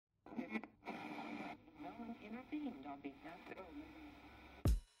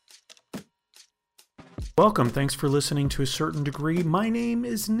Welcome. Thanks for listening to A Certain Degree. My name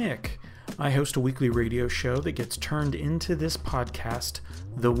is Nick. I host a weekly radio show that gets turned into this podcast,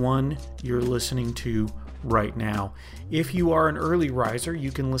 the one you're listening to right now. If you are an early riser,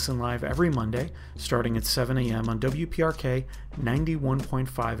 you can listen live every Monday starting at 7 a.m. on WPRK 91.5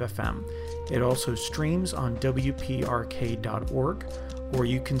 FM. It also streams on WPRK.org, or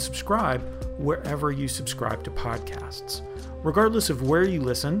you can subscribe wherever you subscribe to podcasts. Regardless of where you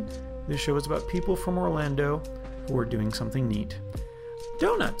listen, this show is about people from Orlando who are doing something neat.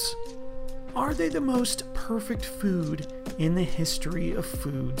 Donuts. Are they the most perfect food in the history of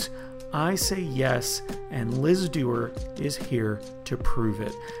foods? I say yes, and Liz Dewar is here to prove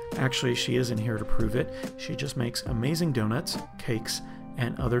it. Actually, she isn't here to prove it. She just makes amazing donuts, cakes,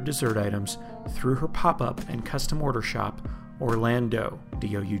 and other dessert items through her pop-up and custom order shop, Orlando,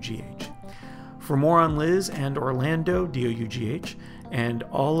 D-O-U-G-H. For more on Liz and Orlando, D-O-U-G-H, and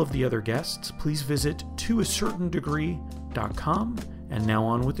all of the other guests, please visit toacertaindegree.com. And now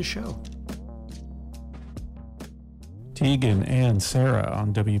on with the show. Tegan and Sarah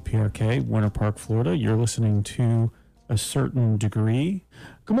on WPRK, Winter Park, Florida. You're listening to A Certain Degree.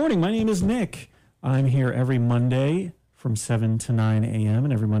 Good morning. My name is Nick. I'm here every Monday from 7 to 9 a.m.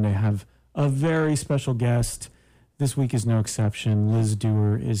 And every Monday I have a very special guest. This week is no exception. Liz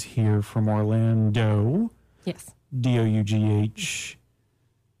Dewar is here from Orlando. Yes. D-O-U-G-H.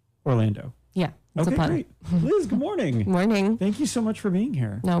 Orlando. Yeah. It's okay, a pun. Great. Liz, good morning. Morning. Thank you so much for being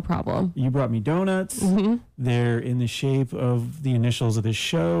here. No problem. You brought me donuts. Mm-hmm. They're in the shape of the initials of this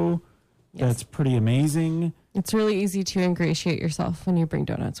show. Yes. That's pretty amazing. It's really easy to ingratiate yourself when you bring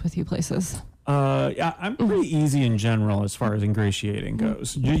donuts with you places. Yeah, I'm pretty easy in general as far as ingratiating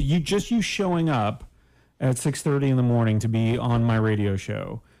goes. You showing up at 6:30 in the morning to be on my radio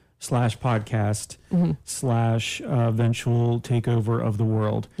show / podcast / eventual takeover of the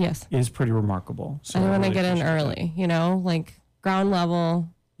world. Yes. Is pretty remarkable. So I want to get in early, like ground level,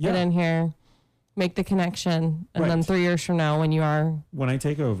 get in here, make the connection, and then 3 years from now when I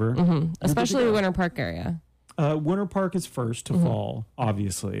take over, especially the Winter Park area. Winter Park is first to fall,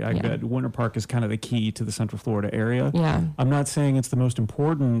 obviously. I bet Winter Park is kind of the key to the Central Florida area. Yeah. I'm not saying it's the most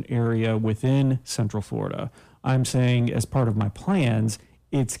important area within Central Florida. I'm saying as part of my plans,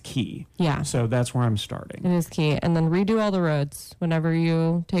 it's key. Yeah. So that's where I'm starting. It is key. And then redo all the roads whenever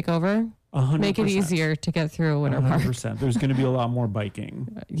you take over. 100%. Make it easier to get through Winter Park. 100%. There's going to be a lot more biking.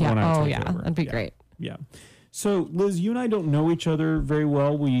 Yeah. When I Oh, take yeah. over. That'd be great. Yeah. So, Liz, you and I don't know each other very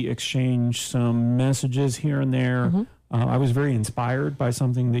well. We exchange some messages here and there. I was very inspired by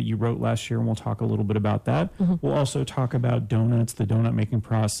something that you wrote last year, and we'll talk a little bit about that. We'll also talk about donuts, the donut making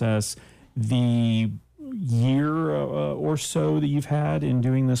process, the year or so that you've had in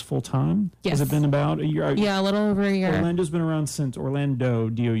doing this full time. Yes. Has it been about a year? Yeah, a little over a year. Orlando's been around since Orlando,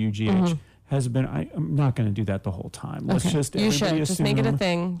 D-O-U-G-H. Has been. I'm not going to do do that the whole time. Let's just. You should just make it a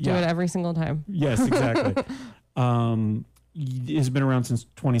thing. Do Yeah. it every single time. Yes, exactly. It's been around since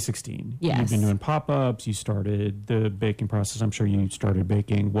 2016. Yes. You've been doing pop-ups. You started the baking process. I'm sure you started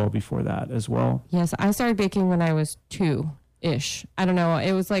baking well before that as well. Yes, I started baking when I was 2-ish. I don't know.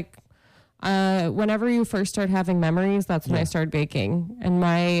 It was like whenever you first start having memories, that's when I started baking. And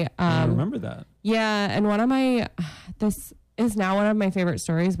I remember that. Yeah, and this is now one of my favorite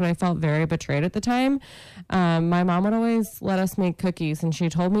stories, but I felt very betrayed at the time. My mom would always let us make cookies, and she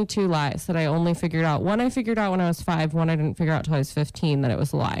told me 2 lies that I only figured out. One I figured out when I was 5, one I didn't figure out till I was 15 that it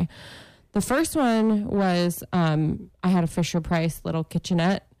was a lie. The first one was I had a Fisher-Price little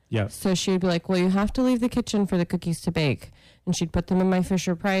kitchenette. Yeah. So she would be like, well, you have to leave the kitchen for the cookies to bake. And she'd put them in my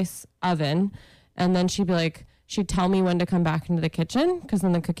Fisher-Price oven, and then she'd be like, she'd tell me when to come back into the kitchen, because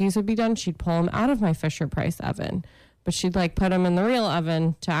then the cookies would be done. She'd pull them out of my Fisher-Price oven. But she'd put them in the real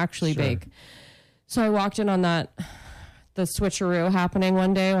oven to actually bake. So I walked in on the switcheroo happening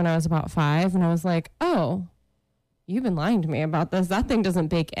one day when I was about 5, and I was like, oh, you've been lying to me about this. That thing doesn't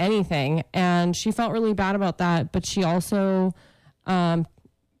bake anything. And she felt really bad about that, but she also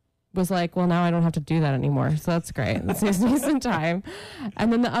was like, well, now I don't have to do that anymore. So that's great. That saves me some time.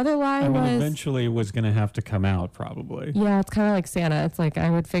 And then the other lie was... eventually it was going to have to come out, probably. Yeah, it's kind of like Santa. It's like I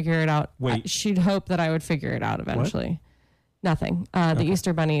would figure it out. Wait. She'd hope that I would figure it out eventually. What? Nothing. The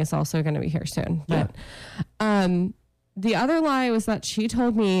Easter Bunny is also going to be here soon. Yeah. But the other lie was that she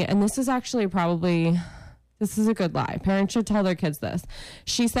told me, and this is actually this is a good lie. Parents should tell their kids this.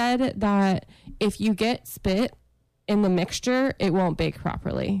 She said that if you get spit in the mixture, it won't bake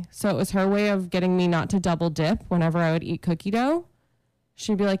properly. So it was her way of getting me not to double dip whenever I would eat cookie dough.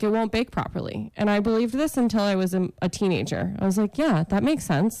 she'd be like, it won't bake properly. And I believed this until I was a teenager. I was like, yeah, that makes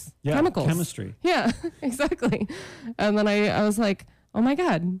sense. Yeah, Chemicals. chemistry. Yeah, exactly. And then I was like, oh my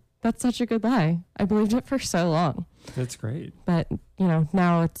God, that's such a good lie. I believed it for so long. That's great. But,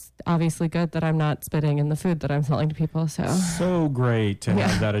 now it's obviously good that I'm not spitting in the food that I'm selling to people. So great to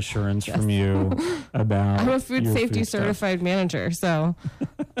have that assurance from you about I'm a food your safety stuff. certified manager, so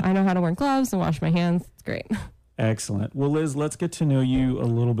I know how to wear gloves and wash my hands. It's great. Excellent. Well, Liz, let's get to know you a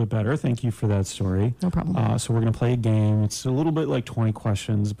little bit better. Thank you for that story. No problem. So we're going to play a game. It's a little bit like 20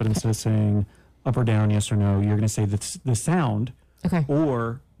 questions, but instead of saying up or down, yes or no, you're going to say the sound Okay.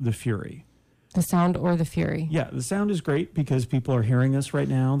 or the fury. The sound or the fury. Yeah, the sound is great because people are hearing us right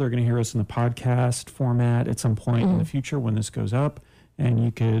now. They're going to hear us in the podcast format at some point in the future when this goes up. And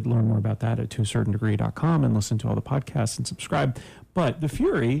you could learn more about that at toacertaindegree.com and listen to all the podcasts and subscribe. But the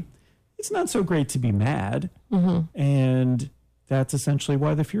fury, it's not so great to be mad. And that's essentially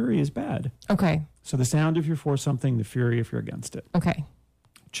why the fury is bad. Okay. So the sound if you're for something, the fury if you're against it. Okay.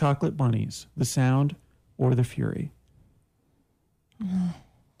 Chocolate bunnies, the sound or the fury?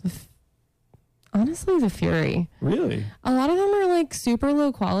 Honestly, the fury. Really? A lot of them are like super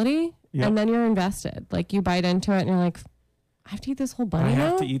low quality, Yep. and then you're invested. Like you bite into it and you're like, I have to eat this whole bunny I now?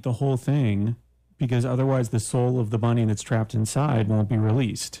 have to eat the whole thing because otherwise the soul of the bunny that's trapped inside won't be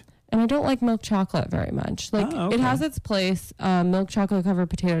released. And I don't like milk chocolate very much. Like Oh, okay. it has its place. Milk chocolate covered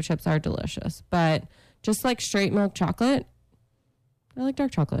potato chips are delicious, but just like straight milk chocolate, I like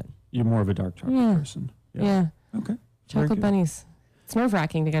dark chocolate. You're more of a dark chocolate person. Yeah. Okay. Very Chocolate good. bunnies. It's nerve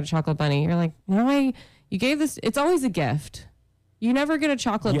wracking to get a chocolate bunny. You're like, you gave this, it's always a gift. You never get a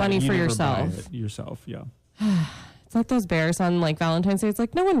chocolate bunny you for never yourself. buy it yourself, yeah. It's like those bears on like Valentine's Day. It's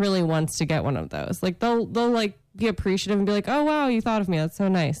like no one really wants to get one of those. Like they'll like be appreciative and be like, oh wow, you thought of me. That's so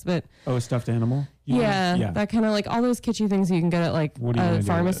nice. But Oh, a stuffed animal? yeah, that kind of like all those kitschy things you can get at like What do you wanna a do with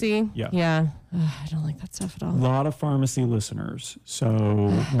pharmacy. it? Yeah. Yeah. Ugh, I don't like that stuff at A all. lot of pharmacy listeners. So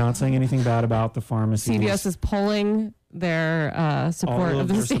not saying anything bad about the pharmacy. CVS is pulling their support all of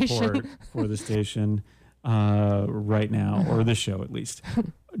the their station. support for the station right now, or the show at least.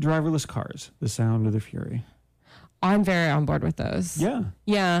 Driverless cars, the sound of the fury. I'm very on board with those. Yeah.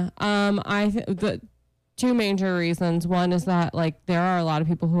 Yeah. The two major reasons. One is that like there are a lot of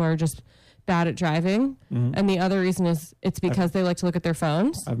people who are just bad at driving, and the other reason is it's because they like to look at their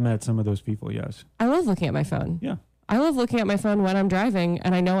phones. I've met some of those people, yes. I love looking at my phone. Yeah. I love looking at my phone when I'm driving,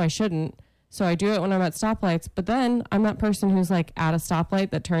 and I know I shouldn't. So I do it when I'm at stoplights. But then I'm that person who's like at a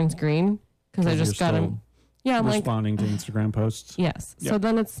stoplight that turns green because I just got him. Yeah, I'm like, responding to Instagram posts. yes. Yeah. So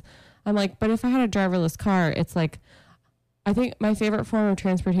then I'm like, but if I had a driverless car, it's like, I think my favorite form of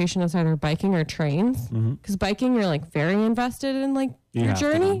transportation is either biking or trains. Because biking, you're like very invested in like You your have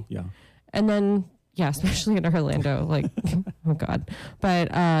to journey. be, yeah. And then, yeah, especially in Orlando, like, oh God.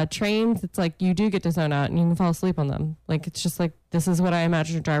 But trains, it's like you do get to zone out and you can fall asleep on them. Like, it's just like, this is what I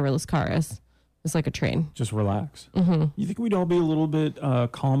imagine a driverless car is. It's like a train. Just relax. You think we'd all be a little bit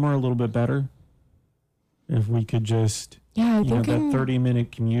calmer, a little bit better? If we could just, Yeah, I think that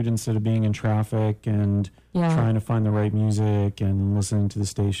 30-minute commute instead of being in traffic and Yeah. trying to find the right music and listening to the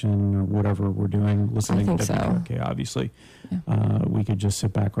station or whatever we're doing, listening think to so. WPRK, obviously. We could just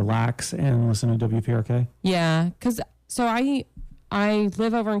sit back, relax, and listen to WPRK. Yeah, because so I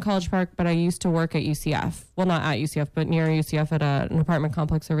live over in College Park, but I used to work at UCF. Well, not at UCF, but near UCF at an apartment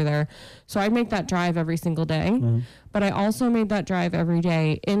complex over there. So I'd make that drive every single day. But I also made that drive every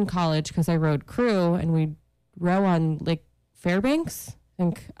day in college because I rode crew and we'd row on Lake Fairbanks. I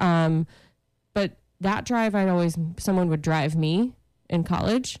think. But that drive, someone would drive me in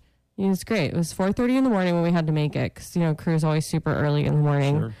college. It was great. It was 4:30 in the morning when we had to make it because, crew is always super early in the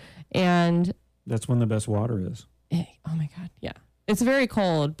morning. Sure. And That's when the best water is. oh my God, yeah. It's very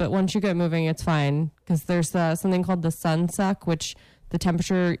cold, but once you get moving, it's fine because there's something called the sun suck, which the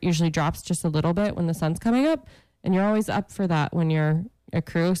temperature usually drops just a little bit when the sun's coming up. And you're always up for that when you're a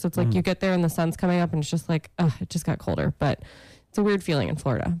crew. So it's like you get there and the sun's coming up and it's just like, it just got colder. But it's a weird feeling in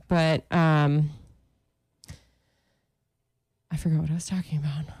Florida. But I forgot what I was talking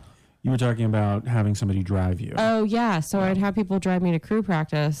about. You were talking about having somebody drive you. Oh, yeah. So I'd have people drive me to crew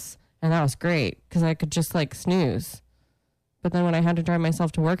practice, and that was great because I could just like snooze. But then when I had to drive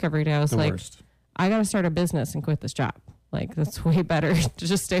myself to work every day, I was the like, worst. I got to start a business and quit this job. Like, that's way better to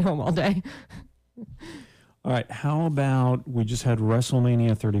just stay home all day. All right. How about we just had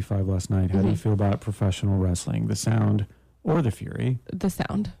WrestleMania 35 last night? How do you feel about professional wrestling? The sound or the fury? The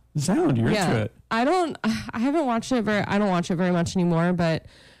sound. The sound. You're into it. I haven't watched it I don't watch it very much anymore, but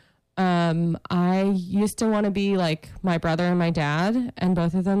I used to want to be like my brother and my dad, and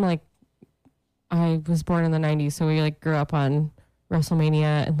both of them, like, I was born in the 90s, so we like grew up on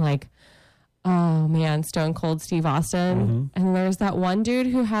WrestleMania and like, oh man, Stone Cold Steve Austin. And there's that one dude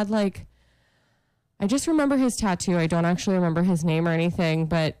who had like, I just remember his tattoo. I don't actually remember his name or anything,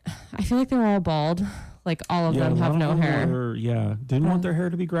 but I feel like they're all bald. Like all of them have no hair. Didn't want their hair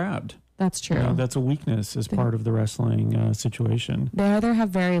to be grabbed. That's true. You know, that's a weakness as part of the wrestling situation. They either have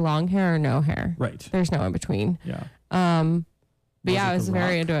very long hair or no hair. Right. There's no in between. Yeah. But yeah, I was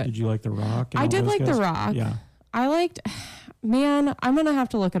very into it. Did you like The Rock? I did like The Rock. Yeah. I liked, man, I'm going to have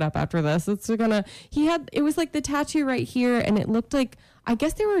to look it up after this. It was like the tattoo right here, and it looked like, I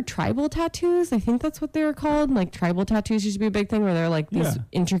guess they were tribal tattoos. I think that's what they were called. Like tribal tattoos used to be a big thing where they're like these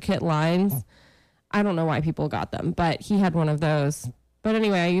intricate lines. I don't know why people got them, but he had one of those. But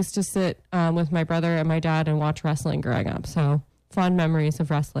anyway, I used to sit with my brother and my dad and watch wrestling growing up. So fond memories of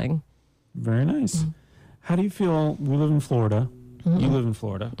wrestling. Very nice. How do you feel? We live in Florida. You live in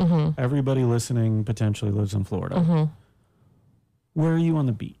Florida. Everybody listening potentially lives in Florida. Where are you on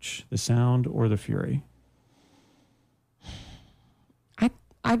the beach? The Sound or the Fury?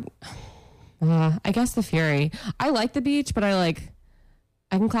 I guess the Fury. I like the beach, but I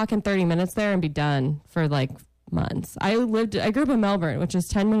can clock in 30 minutes there and be done for like months. I grew up in Melbourne, which is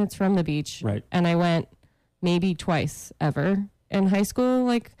 10 minutes from the beach. Right. And I went maybe twice ever in high school,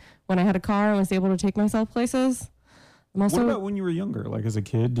 like when I had a car and was able to take myself places. What about when you were younger? Like as a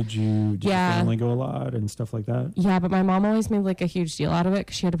kid, did your family go a lot and stuff like that? Yeah, but my mom always made like a huge deal out of it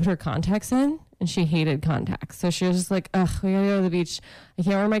because she had to put her contacts in and she hated contacts. So she was just like, ugh, we gotta go to the beach. I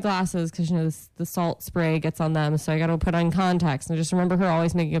can't wear my glasses because, the salt spray gets on them. So I gotta put on contacts. And I just remember her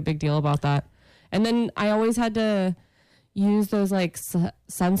always making a big deal about that. And then I always had to use those like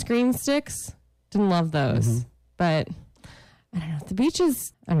sunscreen sticks. Didn't love those. But I don't know. The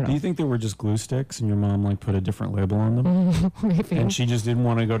beaches, I don't know. Do you think they were just glue sticks and your mom like put a different label on them? Maybe. And she just didn't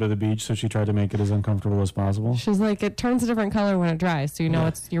want to go to the beach, so she tried to make it as uncomfortable as possible? She's like, it turns a different color when it dries, so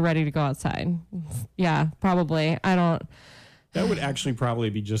you're ready to go outside. Yeah, probably. I don't. That would actually probably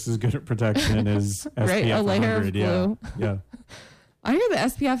be just as good at protection as SPF right? A layer 100. of glue. Yeah. I hear the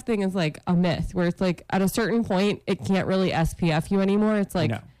SPF thing is like a myth, where it's like at a certain point, it can't really SPF you anymore. It's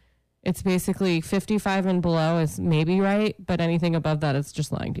like... No. It's basically 55 and below is maybe right, but anything above that is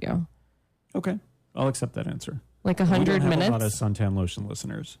just lying to you. Okay. I'll accept that answer. Like 100 minutes? We don't have a lot of suntan lotion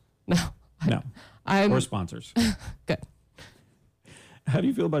listeners. No. Or sponsors. Good. How do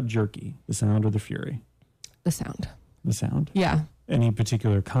you feel about jerky? The Sound or the Fury? The Sound. The Sound? Yeah. Any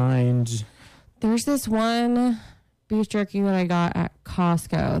particular kind? There's this one beef jerky that I got at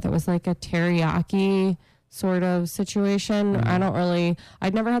Costco that was like a teriyaki sort of situation.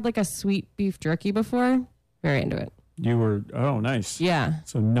 I'd never had like a sweet beef jerky before. Very into it. You were, nice. Yeah.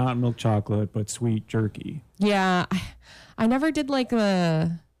 So not milk chocolate, but sweet jerky. Yeah. I never did like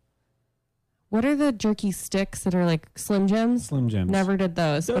what are the jerky sticks that are like Slim Jims? Slim Jims. Never did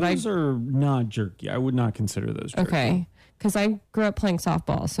those. Those are not jerky. I would not consider those jerky. Okay. Because I grew up playing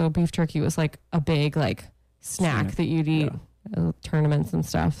softball, so beef jerky was like a big like snack that you'd eat at tournaments and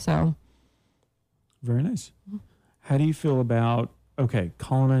stuff. So very nice. How do you feel about,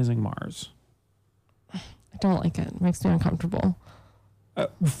 colonizing Mars? I don't like it. It makes me uncomfortable.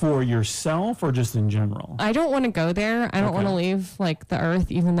 For yourself or just in general? I don't want to go there. I don't want to leave like the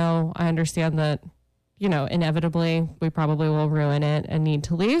Earth, even though I understand that, inevitably we probably will ruin it and need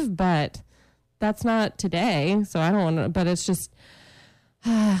to leave, but that's not today. So I don't want to, but it's just,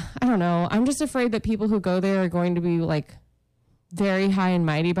 I don't know. I'm just afraid that people who go there are going to be like very high and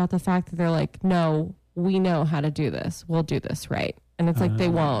mighty about the fact that they're like, no, we know how to do this. We'll do this right. And it's like, they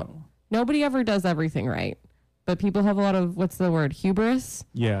won't. Nobody ever does everything right. But people have a lot of, what's the word? Hubris?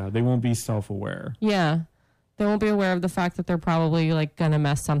 Yeah, they won't be self-aware. Yeah. They won't be aware of the fact that they're probably like going to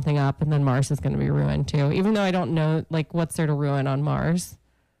mess something up and then Mars is going to be ruined too. Even though I don't know like what's there to ruin on Mars.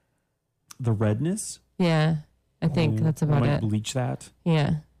 The redness? Yeah. I think that's about it. Bleach that?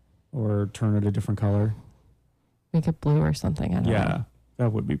 Yeah. Or turn it a different color? Make it blue or something. I don't know.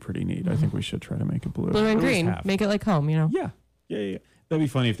 That would be pretty neat. I think we should try to make it blue. Blue and green. Make it like home, Yeah. That'd be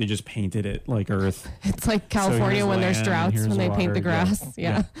funny if they just painted it like Earth. It's like California when there's droughts, when they paint the grass.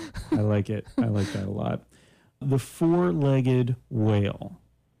 Yeah. I like it. I like that a lot. The four-legged whale.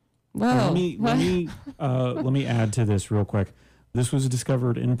 Whoa. Let me add to this real quick. This was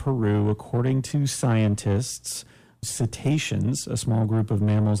discovered in Peru. According to scientists, cetaceans, a small group of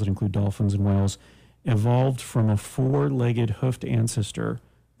mammals that include dolphins and whales, evolved from a four-legged hoofed ancestor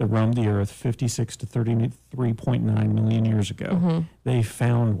that roamed the earth 56 to 33.9 million years ago. They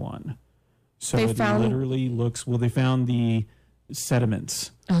found one. So literally looks, they found the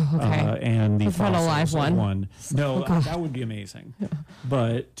sediments. Oh, okay. And the Let's find a fossils live of one. No, Oh, that would be amazing.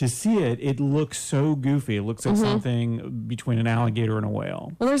 But to see it, it looks so goofy. It looks like something between an alligator and a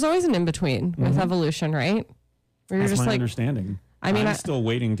whale. Well, there's always an in-between with evolution, right? Where you're That's just my like, understanding. I mean, I'm still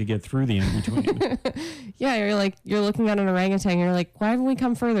waiting to get through the in-between. yeah, you're looking at an orangutan, you're like, why haven't we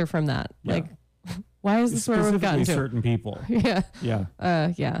come further from that? Yeah. Like, why is this where we've gotten Specifically to? certain people. Yeah.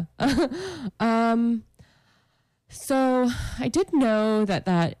 Yeah. Yeah. So I did know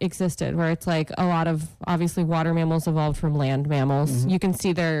that existed, where it's like a lot of obviously water mammals evolved from land mammals. You can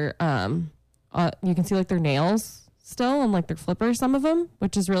see their like their nails still and like their flippers, some of them,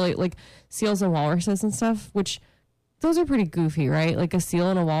 which is really like seals and walruses and stuff, which those are pretty goofy, right? Like a seal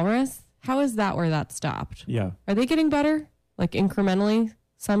and a walrus. How is that where that stopped? Yeah. Are they getting better? Like incrementally,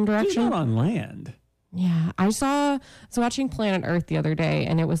 some They're direction? not on land. Yeah, I was watching Planet Earth the other day,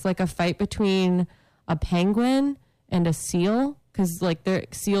 and it was like a fight between a penguin and a seal, because like their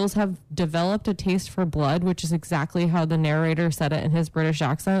seals have developed a taste for blood, which is exactly how the narrator said it in his British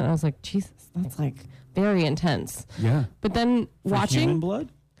accent. And I was like, Jesus, that's like very intense. Yeah. But then For watching, human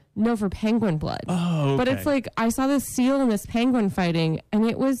blood? no, for penguin blood. Oh, okay. But it's like I saw this seal and this penguin fighting, and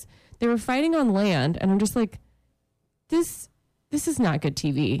they were fighting on land, and I'm just like, this is not good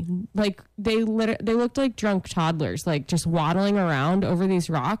TV. Like they looked like drunk toddlers, like just waddling around over these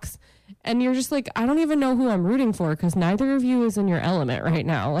rocks, and you're just like, I don't even know who I'm rooting for because neither of you is in your element right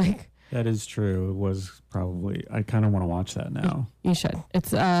now. Like that is true. It was probably. I kind of want to watch that now. you should.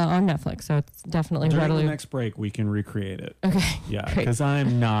 It's on Netflix, so it's definitely During readily. the next break, we can recreate it. Okay. Yeah, Great. because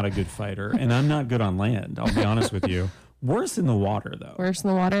I'm not a good fighter, and I'm not good on land. I'll be honest with you. Worse in the water, though. Worse in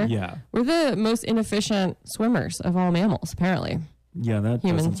the water. Yeah. We're the most inefficient swimmers of all mammals, apparently. Yeah, that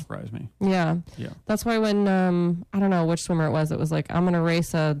Humans. doesn't surprise me. Yeah. Yeah. That's why when I don't know which swimmer it was like, I'm gonna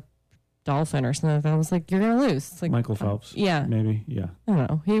race a dolphin or something like that. I was like, you're gonna lose. It's like Michael Phelps. yeah. Maybe. Yeah. I don't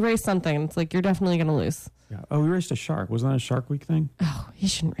know. He raced something. And it's like you're definitely gonna lose. Yeah. Oh, we raced a shark. Wasn't that a Shark Week thing? Oh, he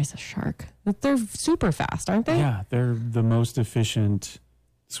shouldn't race a shark. They're super fast, aren't they? Yeah, they're the most efficient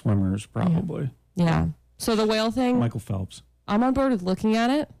swimmers, probably. Yeah. So the whale thing, Michael Phelps. I'm on board with looking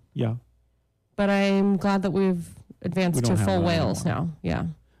at it, Yeah. but I'm glad that we've advanced We to don't have full that whales anymore. now. Yeah.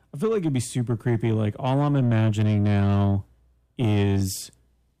 I feel like it'd be super creepy. Like all I'm imagining now is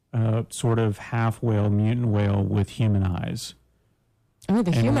sort of half whale, mutant whale with human eyes. Oh,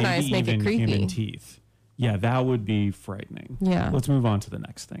 the And human maybe eyes make it even creepy. human teeth. Yeah, that would be frightening. Yeah. Let's move on to the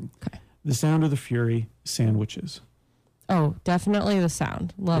next thing. Okay. The Sound of the Fury sandwiches. Oh, definitely the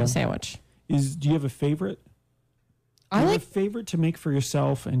sound. Love Yeah. a sandwich. Do you have a favorite? Do I you like. have a favorite to make for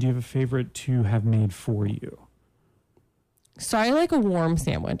yourself, and do you have a favorite to have made for you? So I like a warm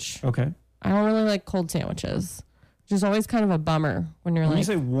sandwich. Okay. I don't really like cold sandwiches, which is always kind of a bummer when you're When you like.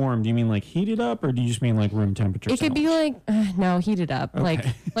 say warm, do you mean like heated up, or do you just mean like room temperature? It could be sandwich? like no, heated up.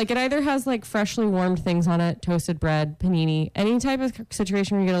 Okay. Like it either has like freshly warmed things on it, toasted bread, panini, any type of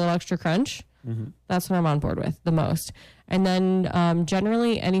situation where you get a little extra crunch. That's what I'm on board with the most. And then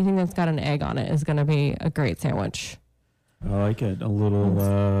generally anything that's got an egg on it is going to be a great sandwich. I like it. A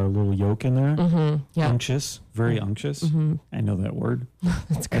little yolk in there. Yeah, Unctuous, very unctuous. I know that word. that's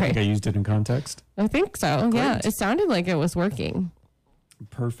I think great. I used it in context. I think so. Yeah, Great. it sounded like it was working.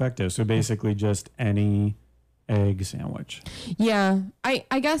 Perfecto. So basically, just any egg sandwich. Yeah,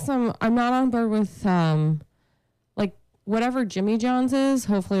 I guess I'm not on board with like whatever Jimmy John's is.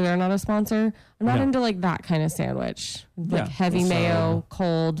 Hopefully they're not a sponsor. I'm not Yeah. into like that kind of sandwich, like Yeah, heavy so- mayo,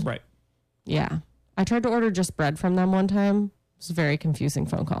 cold. Right. Yeah, I tried to order just bread from them one time. It was a very confusing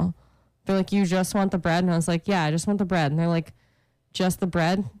phone call. They're like, "You just want the bread?" And I was like, "Yeah, I just want the bread." And they're like, "Just the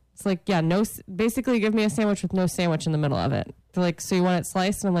bread?" It's like, "Yeah, no. Basically, give me a sandwich with no sandwich in the middle of it." They're like, "So you want it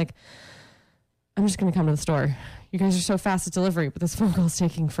sliced?" And I'm like, "I'm just gonna come to the store. You guys are so fast at delivery, but this phone call is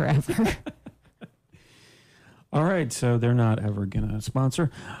taking forever." All right. So they're not ever gonna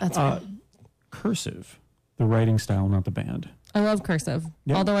sponsor. That's fine. Cursive, the writing style, not the band. I love cursive,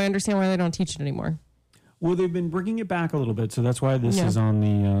 Yeah. although I understand why they don't teach it anymore. Well, they've been bringing it back a little bit, so that's why this Yeah. is on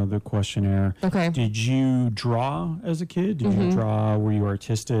the questionnaire. Okay. Did you draw as a kid? Did you draw? Were you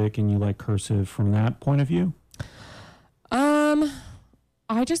artistic and you like cursive from that point of view?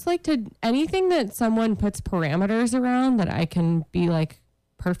 I just like to anything that someone puts parameters around that I can be like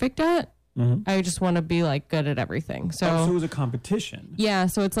perfect at. I just want to be like good at everything. So it was a competition. Yeah,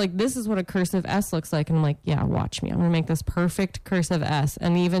 so it's like, this is what a cursive S looks like. And I'm like, yeah, watch me. I'm going to make this perfect cursive S.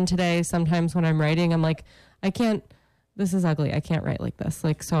 And even today, sometimes when I'm writing, I'm like, this is ugly. I can't write like this.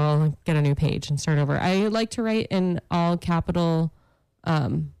 Like, so I'll like, get a new page and start over. I like to write in all capital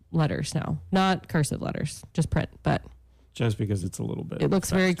letters now, not cursive letters, just print, but Just because it's a little bit it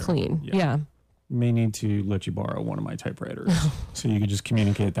looks very faster. clean. Yeah. may need to let you borrow one of my typewriters so you could just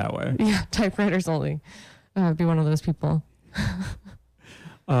communicate that way. Yeah, typewriters only. I'd be one of those people.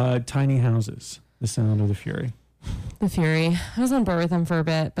 Tiny houses. The Sound of the Fury. The Fury. I was on board with them for a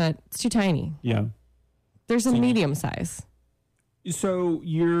bit, but it's too tiny. Yeah. There's a medium size. So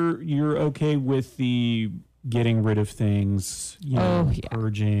you're okay with the getting rid of things,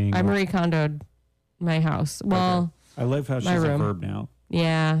 purging. I Marie Kondo'd my house. Well, okay. I love how she's a verb now.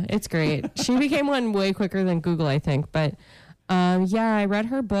 Yeah, it's great. She became one way quicker than Google, I think. But I read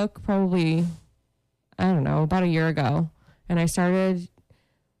her book probably, I don't know, about a year ago. And I started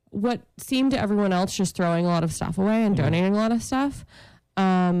what seemed to everyone else just throwing a lot of stuff away and donating a lot of stuff.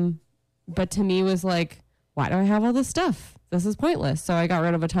 But to me was like, why do I have all this stuff? This is pointless. So I got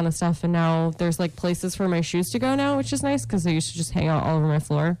rid of a ton of stuff, and now there's like places for my shoes to go now, which is nice because they used to just hang out all over my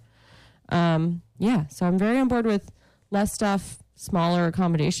floor. So I'm very on board with less stuff, smaller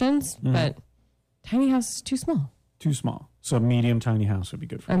accommodations, but tiny house is too small. Too small. So a medium tiny house would be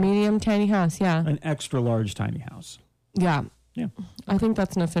good for a medium tiny house, yeah. An extra large tiny house. Yeah. Yeah. I think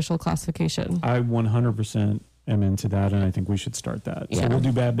that's an official classification. I 100% am into that, and I think we should start that. Yeah. So we'll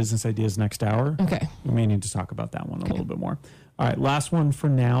do bad business ideas next hour. Okay. We may need to talk about that one a little bit more. All right, last one for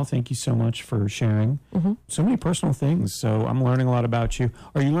now. Thank you so much for sharing so many personal things. So I'm learning a lot about you.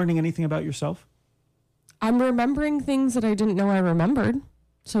 Are you learning anything about yourself? I'm remembering things that I didn't know I remembered.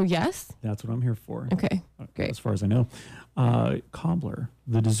 So yes. That's what I'm here for. Okay, great. As far as I know. Cobbler,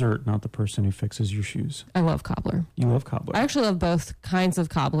 the dessert, not the person who fixes your shoes. I love cobbler. You love cobbler. I actually love both kinds of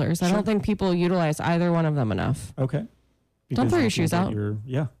cobblers. Sure. I don't think people utilize either one of them enough. Okay. Don't throw your shoes out.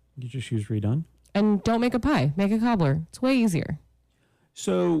 Get your shoes redone. And don't make a pie. Make a cobbler. It's way easier.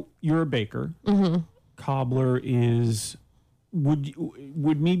 So you're a baker. Cobbler is...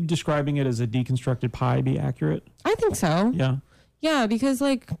 Would me describing it as a deconstructed pie be accurate? I think so. Yeah. Yeah, because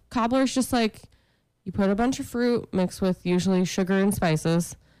like cobbler is just like you put a bunch of fruit mixed with usually sugar and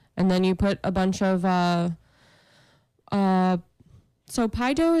spices, and then you put a bunch of so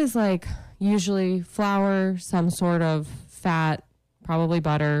pie dough is like usually flour, some sort of fat, probably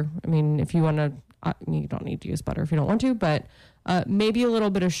butter. I mean, if you want to, you don't need to use butter if you don't want to, but maybe a little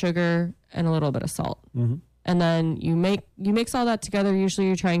bit of sugar and a little bit of salt. And then you mix all that together. Usually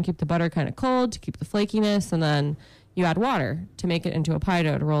you try and keep the butter kind of cold to keep the flakiness, and then you add water to make it into a pie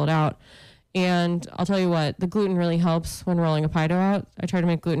dough to roll it out. And I'll tell you what, the gluten really helps when rolling a pie dough out. I tried to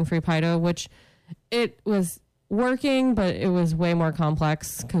make gluten-free pie dough, which it was working, but it was way more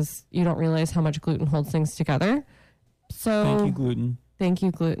complex because you don't realize how much gluten holds things together. So thank you, gluten. Thank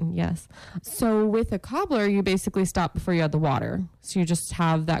you, gluten. Yes. So with a cobbler, you basically stop before you add the water. So you just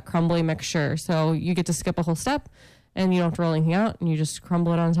have that crumbly mixture. So you get to skip a whole step, and you don't have to roll anything out, and you just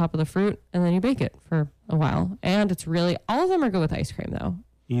crumble it on top of the fruit, and then you bake it for a while. And it's really, all of them are good with ice cream, though.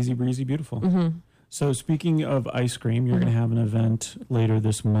 Easy breezy, beautiful. So speaking of ice cream, you're going to have an event later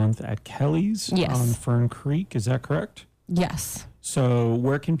this month at Kelly's on Fern Creek. Is that correct? Yes. So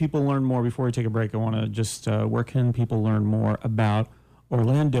where can people learn more? Before we take a break, I want to just, where can people learn more about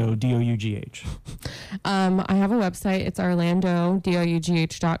Orlando, DOUGH? I have a website. It's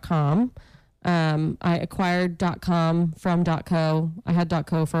orlandodOUGH.com. I acquired .com from .co. I had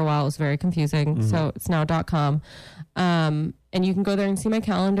 .co for a while. It was very confusing. So it's now .com. And you can go there and see my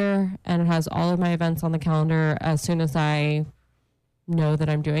calendar, and it has all of my events on the calendar as soon as I know that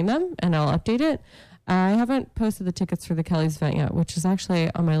I'm doing them, and I'll update it. I haven't posted the tickets for the Kelly's event yet, which is actually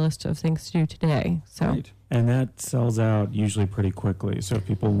on my list of things to do today. So. Right. And that sells out usually pretty quickly. So if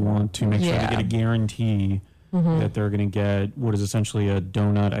people want to make sure they get a guarantee that they're going to get what is essentially a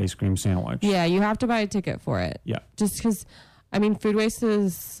donut ice cream sandwich. Yeah, you have to buy a ticket for it. Yeah. Just because, I mean, food waste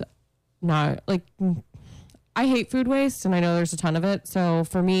is not, like, I hate food waste, and I know there's a ton of it. So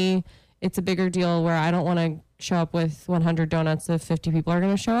for me, it's a bigger deal where I don't want to show up with 100 donuts if 50 people are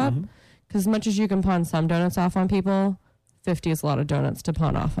going to show up. Because as much as you can pawn some donuts off on people, 50 is a lot of donuts to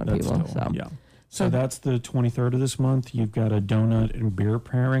pawn off on people. So that's the 23rd of this month. You've got a donut and beer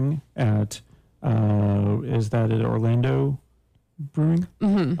pairing at, is that at Orlando Brewing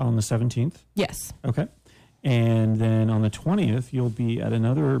on the 17th? Yes. Okay. And then on the 20th, you'll be at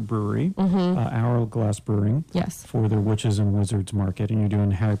another brewery, Hourglass Brewing. Yes. For their Witches and Wizards Market. And you're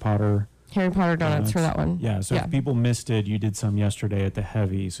doing Harry Potter donuts for that one. Yeah, so if people missed it, you did some yesterday at the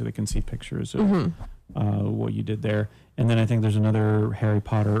Heavy, so they can see pictures of what you did there. And then I think there's another Harry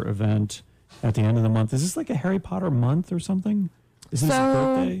Potter event at the end of the month. Is this like a Harry Potter month or something? Is this his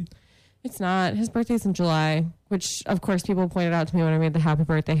birthday? It's not. His birthday's in July, which, of course, people pointed out to me when I made the Happy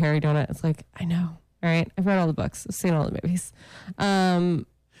Birthday Harry donut. It's like, I know. All right. I've read all the books. I've seen all the movies.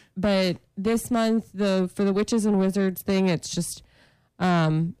 But this month, for the Witches and Wizards thing, it's just...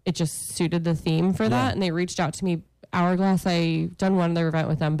 it just suited the theme for that. And they reached out to me. Hourglass, I done one other event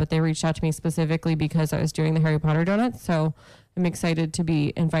with them, but they reached out to me specifically because I was doing the Harry Potter donuts. So I'm excited to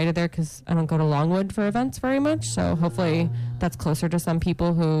be invited there because I don't go to Longwood for events very much. So hopefully that's closer to some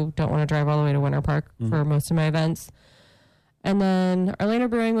people who don't want to drive all the way to Winter Park for most of my events. And then Orlando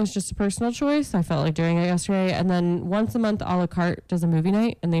Brewing was just a personal choice. I felt like doing it yesterday. And then once a month, A La Carte does a movie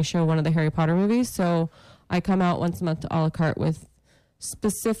night, and they show one of the Harry Potter movies. So I come out once a month to A La Carte with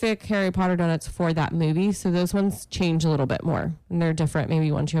specific Harry Potter donuts for that movie. So those ones change a little bit more, and they're different,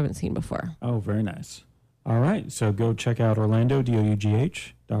 maybe ones you haven't seen before. Oh, very nice. All right. So go check out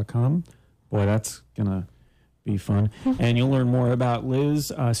OrlandoDough.com. Boy, that's going to be fun. And you'll learn more about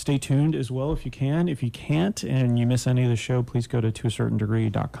Liz. Stay tuned as well if you can. If you can't and you miss any of the show, please go to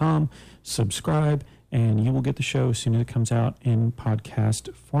toacertaindegree.com, subscribe, and you will get the show as soon as it comes out in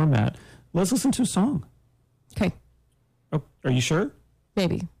podcast format. Let's listen to a song. Okay. Oh, are you sure?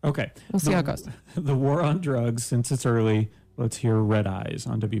 Maybe. Okay. We'll see how it goes. The War on Drugs, since it's early, let's hear Red Eyes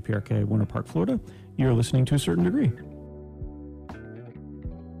on WPRK, Winter Park, Florida. You're listening to A Certain Degree.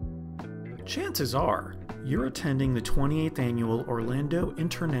 Chances are you're attending the 28th Annual Orlando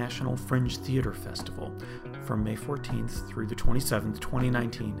International Fringe Theater Festival from May 14th through the 27th,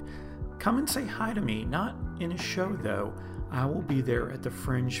 2019. Come and say hi to me, not in a show though. I will be there at the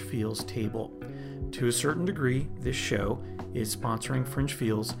Fringe Feels table. To a certain degree, this show is sponsoring Fringe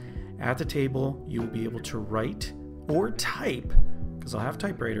Feels. At the table, you will be able to write or type, because I'll have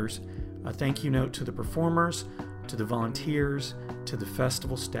typewriters, a thank you note to the performers, to the volunteers, to the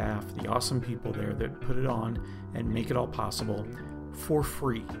festival staff, the awesome people there that put it on and make it all possible for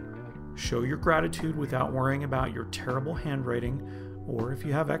free. Show your gratitude without worrying about your terrible handwriting, or if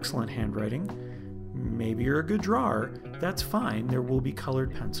you have excellent handwriting, maybe you're a good drawer, that's fine. There will be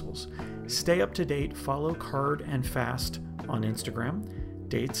colored pencils. Stay up to date. Follow Card and Fast on Instagram.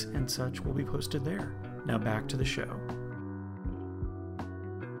 Dates and such will be posted there. Now back to the show.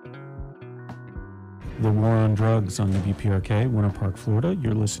 The War on Drugs on WPRK, Winter Park, Florida.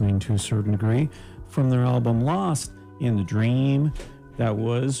 You're listening to A Certain Degree from their album Lost in the Dream. That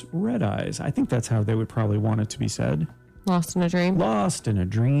was Red Eyes. I think that's how they would probably want it to be said. Lost in a Dream. Lost in a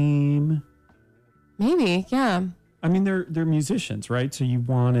Dream. Maybe, yeah. I mean, they're musicians, right? So you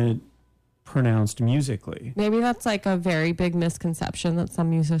want it pronounced musically. Maybe that's like a very big misconception that some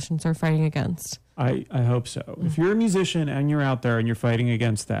musicians are fighting against. I hope so. If you're a musician and you're out there and you're fighting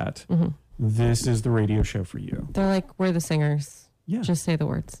against that, this is the radio show for you. They're like, we're the singers. Yeah. Just say the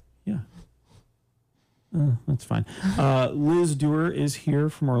words. Yeah. That's fine. Liz Dewar is here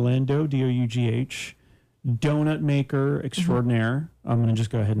from Orlando, Dough. Donut maker extraordinaire. I'm going to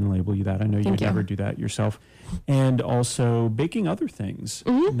just go ahead and label you that. I know you would never do that yourself. And also baking other things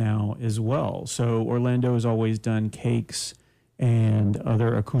now as well. So Orlando has always done cakes and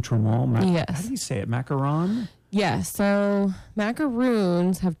other accoutrements. Yes. How do you say it? Macaron? Yeah. So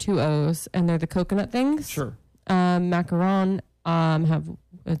macaroons have two O's, and they're the coconut things. Sure. Macaron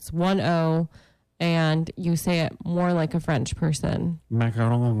it's one O, and you say it more like a French person.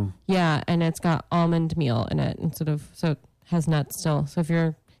 Macaron. Yeah, and it's got almond meal in it so it has nuts still. So if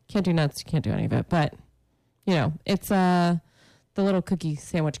you can't do nuts, you can't do any of it. But it's the little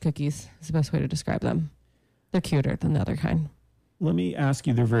sandwich cookies is the best way to describe them. They're cuter than the other kind. Let me ask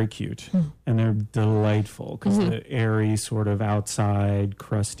you, they're very cute and they're delightful because the airy sort of outside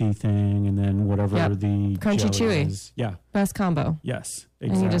crusty thing and then whatever the crunchy chewy is. Yeah. Best combo. Yes,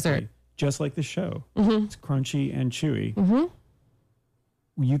 exactly. And dessert. Just like the show. It's crunchy and chewy.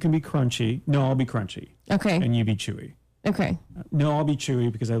 You can be crunchy. No, I'll be crunchy. Okay. And you be chewy. Okay. No, I'll be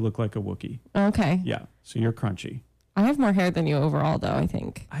chewy because I look like a Wookiee. Okay. Yeah. So you're crunchy. I have more hair than you overall, though, I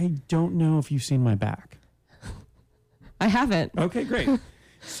think. I don't know if you've seen my back. I haven't. Okay, great.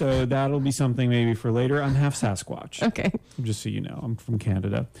 So that'll be something maybe for later. I'm half Sasquatch. Okay. Just so you know, I'm from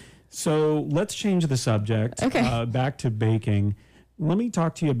Canada. So let's change the subject. Okay. Back to baking. Let me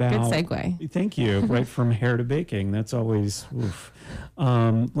talk to you about... Good segue. Thank you. Right from hair to baking. That's always... Oof.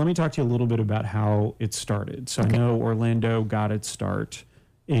 Let me talk to you a little bit about how it started. So I know Orlando got its start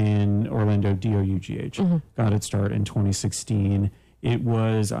in Orlando, Dough, got its start in 2016. It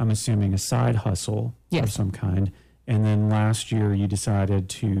was, I'm assuming, a side hustle of some kind. And then last year you decided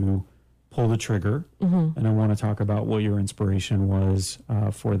to pull the trigger. And I want to talk about what your inspiration was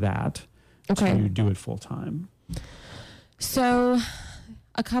for that to do it full time. So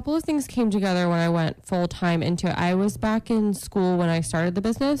a couple of things came together when I went full time into it. I was back in school when I started the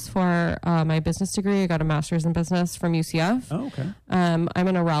business for my business degree. I got a master's in business from UCF. Oh, okay. I'm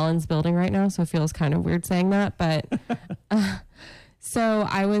in a Rollins building right now, so it feels kind of weird saying that. But so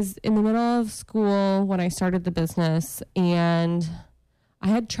I was in the middle of school when I started the business, and I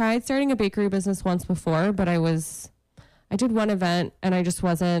had tried starting a bakery business once before, but I did one event and I just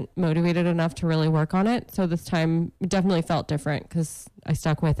wasn't motivated enough to really work on it. So this time it definitely felt different because I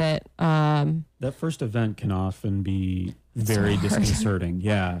stuck with it. That first event can often be very disconcerting.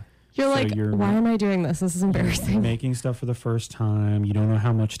 Yeah. You're why am I doing this? This is embarrassing. You're making stuff for the first time. You don't know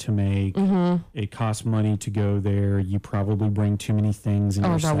how much to make. Mm-hmm. It costs money to go there. You probably bring too many things in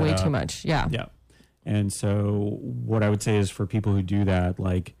your setup. Way too much. Yeah. Yeah. And so what I would say is for people who do that,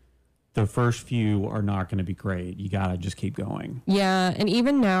 like the first few are not going to be great. You got to just keep going. Yeah. And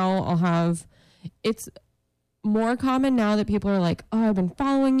even now it's more common now that people are like, oh, I've been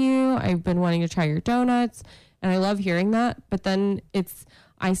following you. I've been wanting to try your donuts. And I love hearing that. But then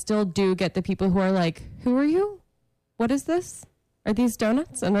I still do get the people who are like, who are you? What is this? Are these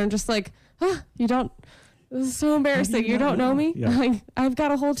donuts? And I'm just like, you don't, this is so embarrassing. You don't know me? Yeah. Like, I've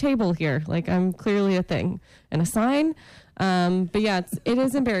got a whole table here. Like, I'm clearly a thing and a sign. But yeah, it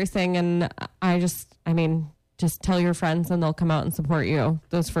is embarrassing. And just tell your friends and they'll come out and support you.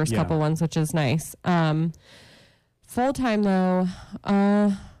 Those first couple ones, which is nice. Full-time though,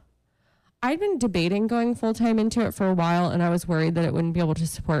 I'd been debating going full-time into it for a while, and I was worried that it wouldn't be able to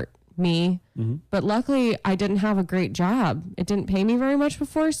support me. Mm-hmm. But luckily, I didn't have a great job. It didn't pay me very much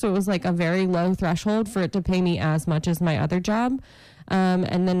before, so it was like a very low threshold for it to pay me as much as my other job.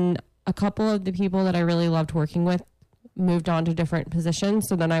 And then a couple of the people that I really loved working with moved on to different positions.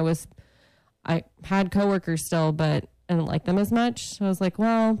 So then I had coworkers still, but I didn't like them as much. So I was like,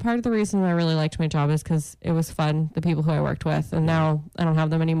 well, part of the reason I really liked my job is because it was fun, the people who I worked with, and now I don't have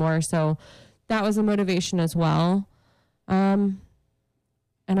them anymore. So that was a motivation as well. And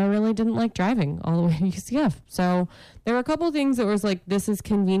I really didn't like driving all the way to UCF. So there were a couple of things that was like, this is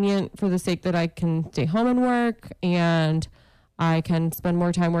convenient for the sake that I can stay home and work, and I can spend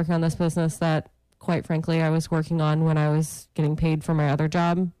more time working on this business that, quite frankly, I was working on when I was getting paid for my other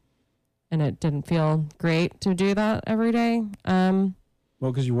job. And it didn't feel great to do that every day. Well,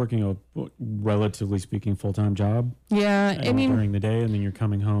 because you're working a, relatively speaking, full-time job. Yeah, during the day, and then you're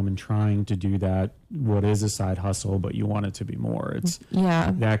coming home and trying to do that, what is a side hustle, but you want it to be more.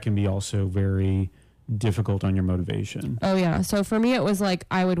 That can be also very difficult on your motivation. Oh, yeah. So for me, it was like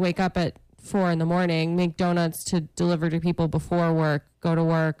I would wake up at 4 a.m, make donuts to deliver to people before work, go to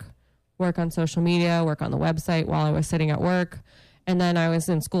work on social media, work on the website while I was sitting at work. And then I was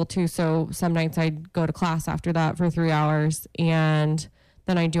in school too, so some nights I'd go to class after that for 3 hours, and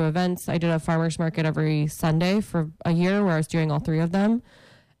then I'd do events. I did a farmer's market every Sunday for a year where I was doing all 3 of them.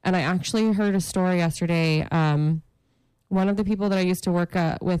 And I actually heard a story yesterday. One of the people that I used to work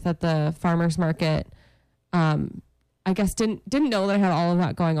with at the farmer's market, I guess didn't know that I had all of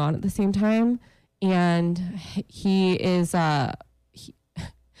that going on at the same time. And he is...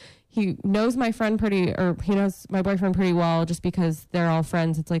 He knows my friend he knows my boyfriend pretty well just because they're all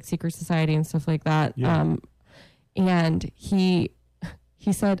friends. It's like secret society and stuff like that. Yeah. And he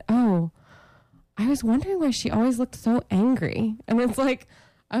said, oh, I was wondering why she always looked so angry. And it's like,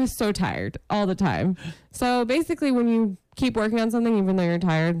 I was so tired all the time. So basically when you keep working on something, even though you're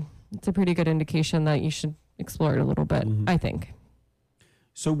tired, it's a pretty good indication that you should explore it a little bit, I think.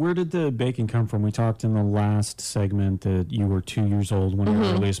 So where did the baking come from? We talked in the last segment that you were 2 years old. One of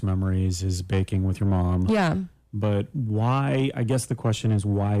your earliest memories is baking with your mom. Yeah. But why, I guess the question is,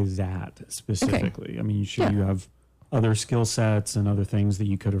 why that specifically? Okay. I mean, you have other skill sets and other things that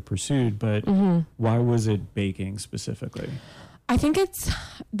you could have pursued, but why was it baking specifically? I think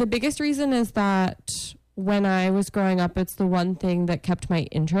the biggest reason is that when I was growing up, it's the one thing that kept my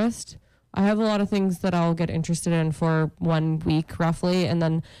interest. I have a lot of things that I'll get interested in for 1 week roughly. And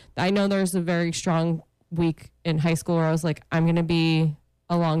then I know there's a very strong week in high school where I was like, I'm going to be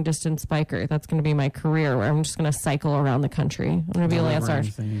a long distance biker. That's going to be my career, where I'm just going to cycle around the country. I'm going to be a Lance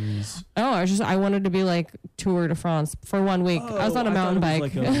Armstrong. I wanted to be like Tour de France for 1 week. I was on a mountain bike.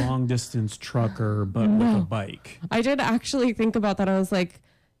 Like a long distance trucker, but with a bike. I did actually think about that. I was like,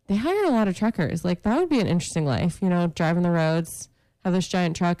 they hire a lot of truckers. Like that would be an interesting life, driving the roads. Have this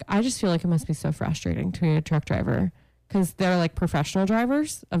giant truck. I just feel like it must be so frustrating to be a truck driver because they're like professional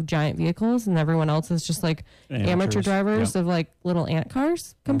drivers of giant vehicles and everyone else is just like amateur drivers of like little ant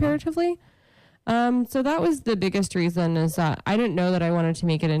cars comparatively. So that was the biggest reason, is that I didn't know that I wanted to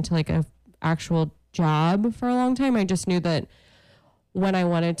make it into like a actual job for a long time. I just knew that when I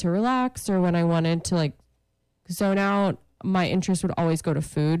wanted to relax or when I wanted to like zone out, my interest would always go to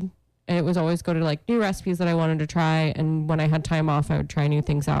food. And it was always go to like new recipes that I wanted to try. And when I had time off, I would try new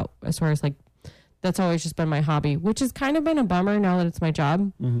things out. As far as like, that's always just been my hobby, which has kind of been a bummer now that it's my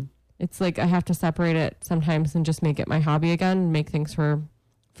job. Mm-hmm. It's like I have to separate it sometimes and just make it my hobby again, and make things for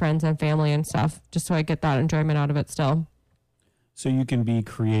friends and family and stuff, just so I get that enjoyment out of it still. so you can be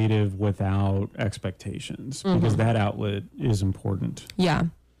creative without expectations, because that outlet is important. Yeah.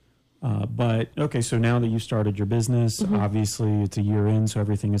 But okay, so now that you started your business, obviously it's a year in, so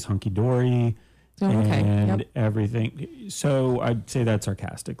everything is hunky dory. And everything. So I'd say that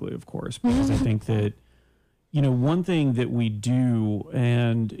sarcastically, of course, because I think that, one thing that we do,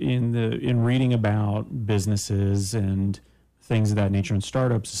 and in reading about businesses and things of that nature, and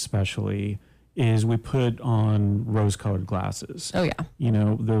startups especially, is we put on rose-colored glasses. Oh, yeah.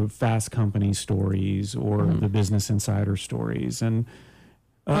 The Fast Company stories or the Business Insider stories. And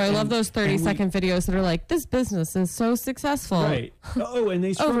I love those 30-second videos that are like, this business is so successful. Right. Oh, and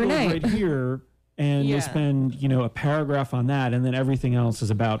they struggle right here. And they spend, a paragraph on that. And then everything else is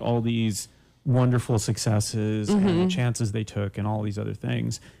about all these wonderful successes and the chances they took and all these other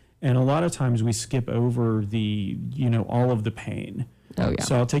things. And a lot of times we skip over the, all of the pain. Oh, yeah.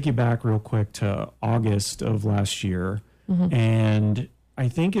 So I'll take you back real quick to August of last year. And I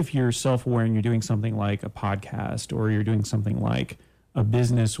think if you're self-aware and you're doing something like a podcast, or you're doing something like a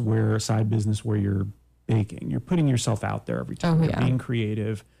side business where you're baking, you're putting yourself out there every time. You're being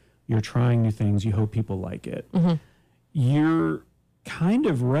creative. You're trying new things. You hope people like it. You're kind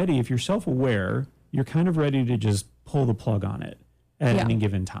of ready, if you're self-aware, you're kind of ready to just pull the plug on it at any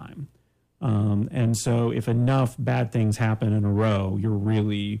given time. And so if enough bad things happen in a row, you're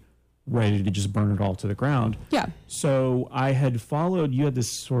really ready to just burn it all to the ground. Yeah. So I had followed, you had this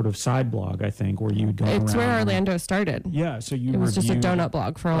sort of side blog, I think, where you'd go around. It's where Orlando started. Yeah. So it was just a donut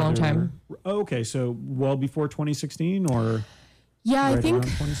blog for a long time. Okay. So well before 2016 or... Yeah, right, I think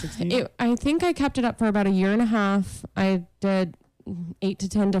 2016? I think I kept it up for about a year and a half. I did 8 to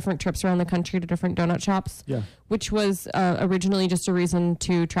 10 different trips around the country to different donut shops. Yeah. Which was originally just a reason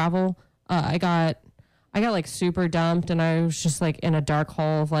to travel. I got like super dumped, and I was just like in a dark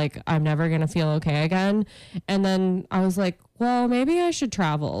hole of like, I'm never going to feel okay again. And then I was like, well, maybe I should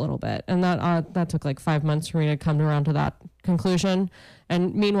travel a little bit. And that took like 5 months for me to come around to that conclusion.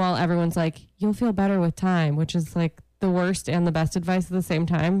 And meanwhile, everyone's like, you'll feel better with time, which is like the worst and the best advice at the same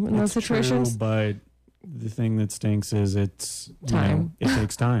time in those situations. True, but the thing that stinks is it's time. It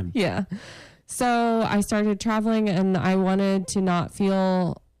takes time. Yeah. So I started traveling, and I wanted to not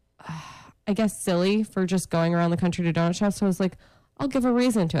feel, I guess, silly for just going around the country to donut shops. So I was like, I'll give a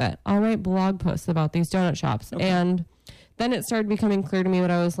reason to it. I'll write blog posts about these donut shops. Okay. And then it started becoming clear to me that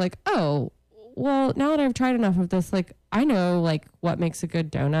I was like, oh, well, now that I've tried enough of this, like, I know like what makes a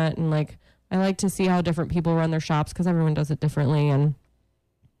good donut, and like, I like to see how different people run their shops because everyone does it differently. And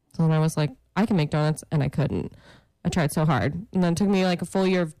so then I was like, I can make donuts, and I couldn't. I tried so hard. And then it took me like a full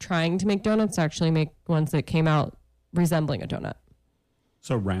year of trying to make donuts to actually make ones that came out resembling a donut.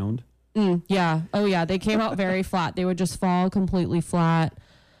 So round? Yeah. Oh, yeah. They came out very flat. They would just fall completely flat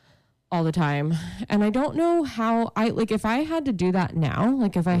all the time. And I don't know how if I had to do that now,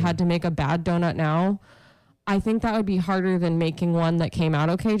 like if I had to make a bad donut now, I think that would be harder than making one that came out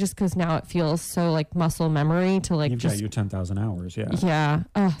okay, just because now it feels so like muscle memory to like You've got your 10,000 hours, yeah. Yeah.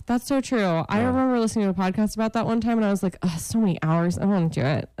 Oh, that's so true. Yeah. I remember listening to a podcast about that one time, and I was like, oh, so many hours. I want to do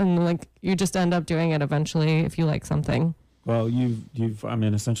it. And like you just end up doing it eventually if you like something. Well,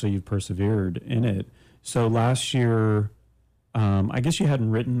 essentially you've persevered in it. So last year, I guess you hadn't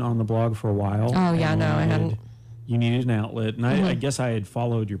written on the blog for a while. Oh, yeah, no, I hadn't. You needed an outlet. And I guess I had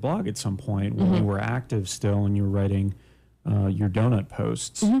followed your blog at some point when you were active still and you were writing your donut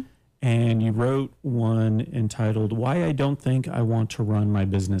posts. And you wrote one entitled, Why I Don't Think I Want to Run My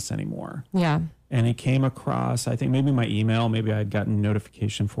Business Anymore. Yeah. And it came across, I think maybe my email, maybe I had gotten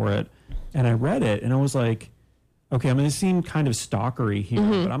notification for it. And I read it and I was like, okay, I'm going to seem kind of stalkery here,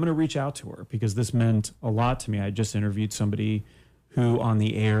 but I'm going to reach out to her because this meant a lot to me. I just interviewed somebody who on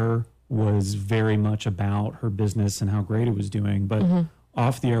the air was very much about her business and how great it was doing. But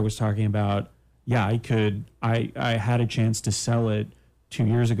off the air was talking about, yeah, I had a chance to sell it 2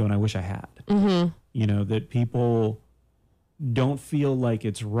 years ago and I wish I had. You know, that people don't feel like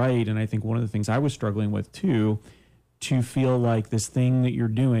it's right. And I think one of the things I was struggling with too, to feel like this thing that you're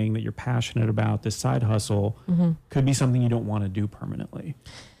doing, that you're passionate about, this side hustle, could be something you don't want to do permanently.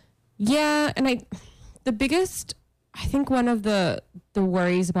 Yeah. And I think one of the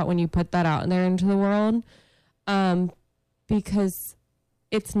worries about when you put that out there into the world, because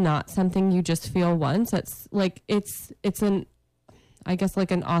it's not something you just feel once. It's like, it's an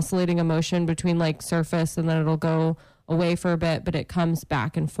oscillating emotion between like surface and then it'll go away for a bit, but it comes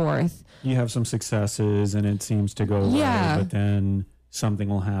back and forth. You have some successes and it seems to go away, but then something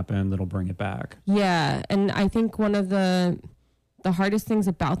will happen that'll bring it back. Yeah. And I think one of the hardest things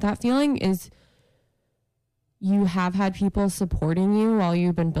about that feeling is you have had people supporting you while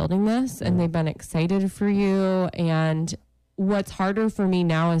you've been building this and they've been excited for you. And what's harder for me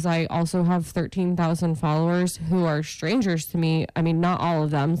now is I also have 13,000 followers who are strangers to me. I mean, not all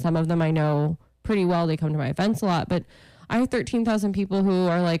of them. Some of them I know pretty well. They come to my events a lot, but I have 13,000 people who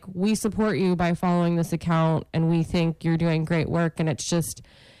are like, we support you by following this account and we think you're doing great work. And it's just,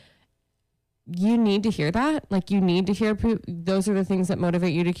 you need to hear that. Like, you need to hear, those are the things that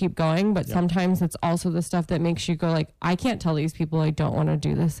motivate you to keep going. But sometimes it's also the stuff that makes you go like, I can't tell these people I don't want to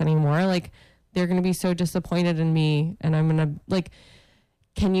do this anymore. Like, they're going to be so disappointed in me. And I'm going to like,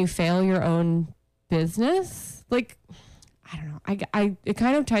 can you fail your own business? Like, I don't know. It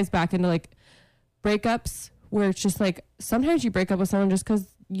kind of ties back into like breakups where it's just like, sometimes you break up with someone just because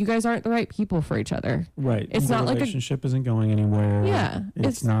you guys aren't the right people for each other. Right. It's the not like relationship isn't going anywhere. Yeah.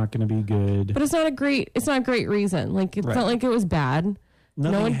 It's not going to be good. But it's not a great reason. Like, it's not like it was bad.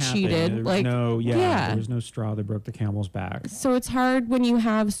 Nothing no one happened. cheated. There Like, was there was no straw that broke the camel's back. So it's hard when you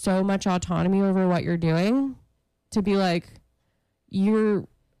have so much autonomy over what you're doing to be like, you're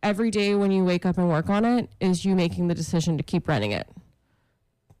every day when you wake up and work on it is you making the decision to keep running it.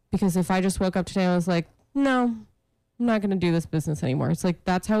 Because if I just woke up today and I was like, no, I'm not going to do this business anymore. It's like,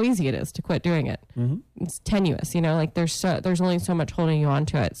 that's how easy it is to quit doing it. Mm-hmm. It's tenuous, like there's only so much holding you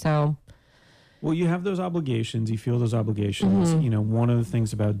onto it. So, well, you have those obligations. You feel those obligations. Mm-hmm. One of the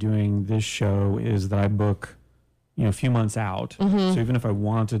things about doing this show is that I book, a few months out. Mm-hmm. So even if I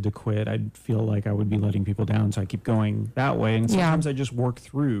wanted to quit, I'd feel like I would be letting people down. So I keep going that way. And sometimes I just work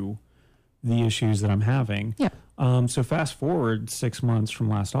through the issues that I'm having. Yeah. So fast forward 6 months from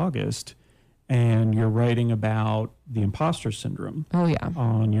last August, and you're writing about the imposter syndrome. Oh, yeah.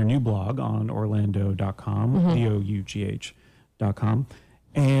 On your new blog on Orlando.com, DOUGH.com.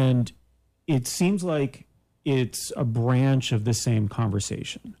 And it seems like it's a branch of the same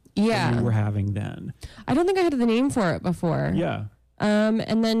conversation that we were having then. I don't think I had the name for it before. Yeah.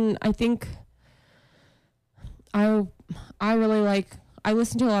 And then I think I really I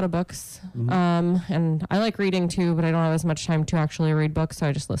listen to a lot of books, and I like reading too, but I don't have as much time to actually read books, so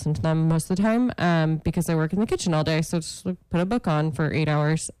I just listen to them most of the time because I work in the kitchen all day, so just put a book on for 8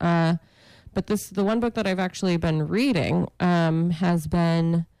 hours. But the one book that I've actually been reading has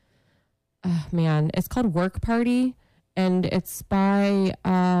been, it's called Work Party, and it's by,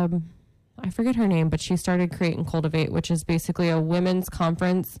 I forget her name, but she started Create and Cultivate, which is basically a women's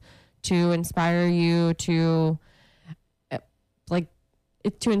conference to inspire you to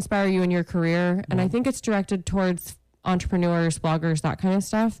inspire you in your career. And I think it's directed towards entrepreneurs, bloggers, that kind of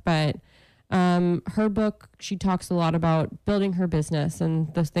stuff. But her book, she talks a lot about building her business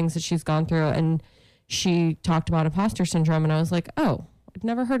and the things that she's gone through. And she talked about imposter syndrome. And I was like, oh, I'd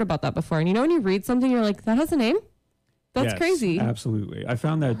never heard about that before. And when you read something, you're like, that has a name? That's crazy. Absolutely. I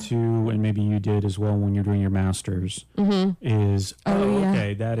found that too, and maybe you did as well when you're doing your master's,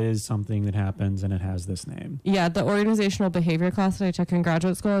 okay, that is something that happens and it has this name. Yeah, the organizational behavior class that I took in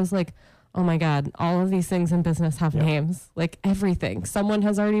graduate school, I was like, oh my God, all of these things in business have names. Like everything. Someone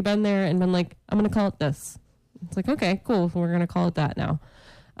has already been there and been like, I'm going to call it this. It's like, okay, cool. We're going to call it that now.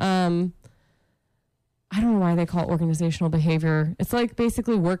 I don't know why they call it organizational behavior. It's like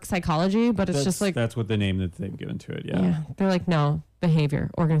basically work psychology, but it's just like... That's what the name that they've given to it, yeah. They're like, no, behavior,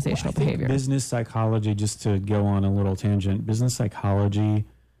 organizational behavior. Business psychology, just to go on a little tangent, business psychology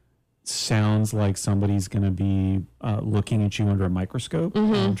sounds like somebody's going to be looking at you under a microscope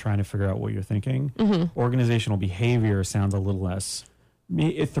and trying to figure out what you're thinking. Mm-hmm. Organizational behavior sounds a little less...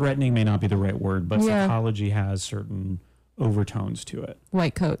 Threatening may not be the right word, but psychology has certain... overtones to it.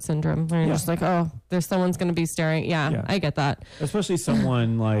 White coat syndrome. Where you're just like, oh, there's someone's going to be staring. Yeah, I get that. Especially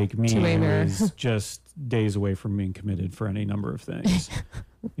someone like me who is just days away from being committed for any number of things.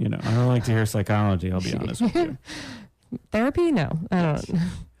 I don't like to hear psychology, I'll be honest with you. Therapy? No, I don't.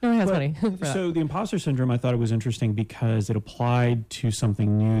 No, it has money. So the imposter syndrome, I thought it was interesting because it applied to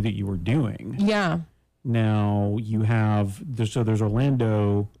something new that you were doing. Yeah. Now you have, there's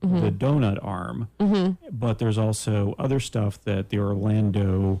Orlando, the donut arm, but there's also other stuff that the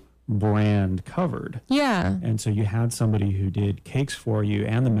Orlando brand covered. Yeah. And so you had somebody who did cakes for you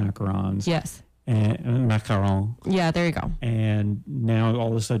and the macarons. Yes. And macaron. Yeah, there you go. And now all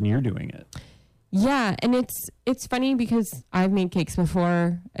of a sudden you're doing it. Yeah. And it's funny because I've made cakes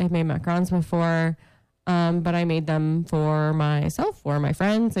before. I've made macarons before. But I made them for myself or my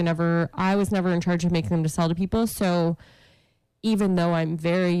friends. I was never in charge of making them to sell to people. So even though I'm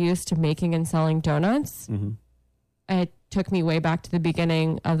very used to making and selling donuts, it took me way back to the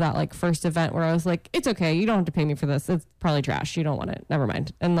beginning of that first event where I was like, it's okay. You don't have to pay me for this. It's probably trash. You don't want it. Never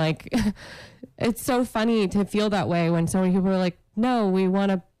mind. And it's so funny to feel that way when so many people are like, no, we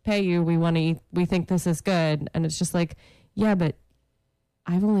want to pay you. We want to eat. We think this is good. And it's just like, yeah, but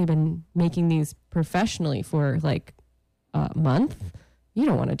I've only been making these professionally for a month. You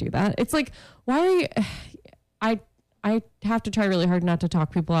don't want to do that. It's like, why are you, I have to try really hard not to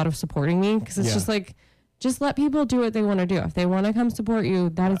talk people out of supporting me, because it's just like, just let people do what they want to do. If they want to come support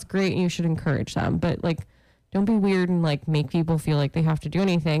you, that is great, and you should encourage them. But like, don't be weird and like make people feel like they have to do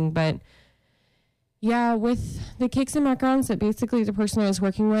anything. But yeah, with the cakes and macarons, that basically the person I was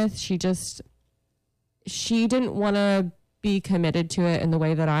working with, she didn't want to be committed to it in the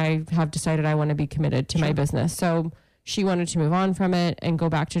way that I have decided I want to be committed to my business. So she wanted to move on from it and go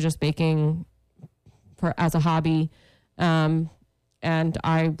back to just baking as a hobby. And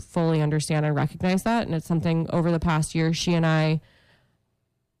I fully understand and recognize that. And it's something over the past year, she and I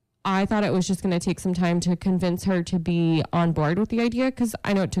thought it was just going to take some time to convince her to be on board with the idea, because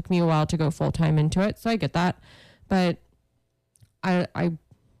I know it took me a while to go full time into it. So I get that. But I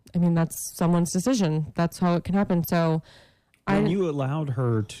mean, that's someone's decision. That's how it can happen. So you allowed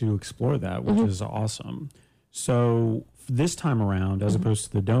her to explore that, which is awesome. So this time around, as opposed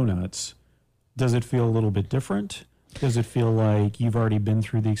to the donuts, does it feel a little bit different? Does it feel like you've already been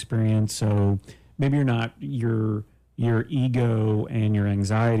through the experience? So maybe you're not, your ego and your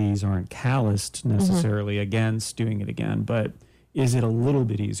anxieties aren't calloused necessarily against doing it again, but is it a little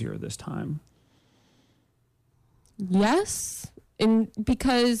bit easier this time? Yes.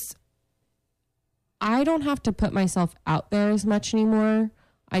 Because I don't have to put myself out there as much anymore.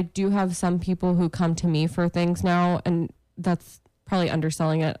 I do have some people who come to me for things now, and that's probably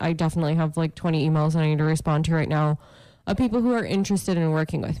underselling it. I definitely have like 20 emails I need to respond to right now of people who are interested in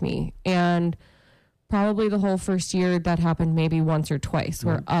working with me. And probably the whole first year that happened maybe once or twice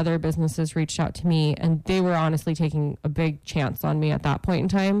where other businesses reached out to me, and they were honestly taking a big chance on me at that point in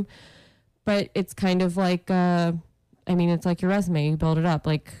time. But it's kind of like, it's like your resume, you build it up.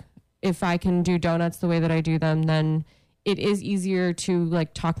 Like, if I can do donuts the way that I do them, then it is easier to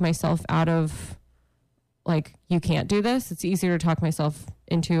like talk myself out of like, you can't do this. It's easier to talk myself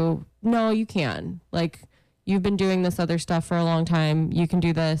into, no, you can. Like, you've been doing this other stuff for a long time. You can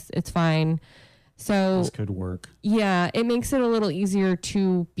do this. It's fine. So this could work. Yeah, it makes it a little easier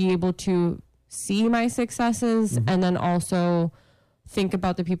to be able to see my successes and then also think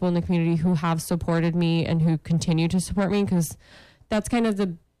about the people in the community who have supported me and who continue to support me, because that's kind of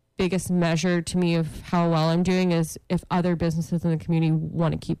the biggest measure to me of how well I'm doing, is if other businesses in the community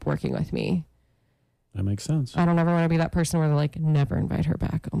want to keep working with me. That makes sense. I don't ever want to be that person where they're like, never invite her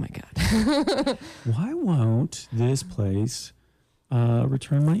back. Oh my God. Why won't this place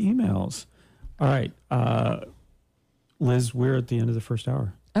return my emails? All right. Liz, we're at the end of the first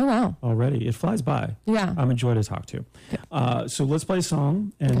hour. Oh, wow. Already. It flies by. Yeah. I'm a joy to talk to. So let's play a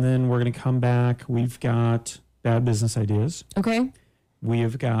song, and then we're going to come back. We've got bad business ideas. Okay. We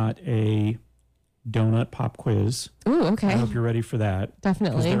have got a donut pop quiz. Ooh, okay. I hope you're ready for that.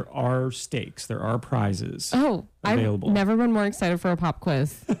 Definitely. Because there are stakes. There are prizes. Oh, available. I've never been more excited for a pop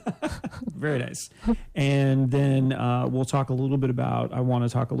quiz. Very nice. And then we'll talk a little bit about, I want to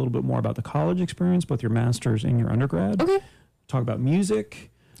talk a little bit more about the college experience, both your master's and your undergrad. Okay. Talk about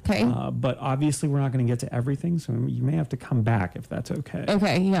music. Okay. But obviously we're not going to get to everything, so you may have to come back if that's okay.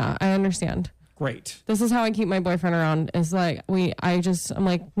 Okay, yeah, I understand. Great. This is how I keep my boyfriend around. Is like I'm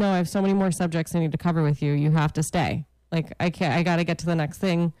like, no, I have so many more subjects I need to cover with you. You have to stay. Like, I got to get to the next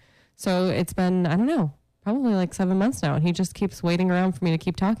thing. So it's been, I don't know, probably like 7 months now, and he just keeps waiting around for me to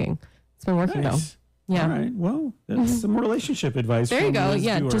keep talking. It's been working though. Yeah. All right. Well, that's some relationship advice. There you go. Liz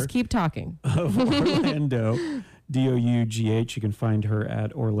Yeah, Dewar just keep talking. Of Orlando, Dough. You can find her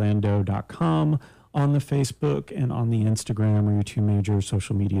at orlando.com on the Facebook and on the Instagram, or your two major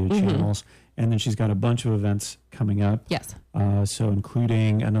social media channels. And then she's got a bunch of events coming up. Yes. So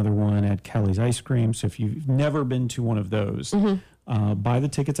including another one at Kelly's Ice Cream. So if you've never been to one of those, buy the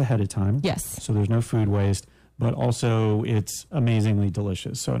tickets ahead of time. Yes. So there's no food waste, but also it's amazingly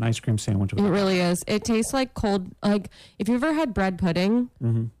delicious. So an ice cream sandwich. It really is. It tastes like cold, like if you ever had bread pudding,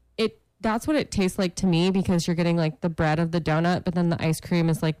 that's what it tastes like to me, because you're getting like the bread of the donut, but then the ice cream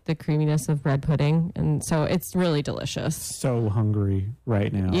is like the creaminess of bread pudding. And so it's really delicious. So hungry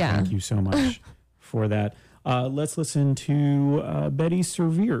right now. Yeah. Thank you so much for that. Let's listen to Betty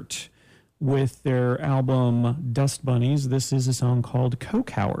Serveert with their album Dust Bunnies. This is a song called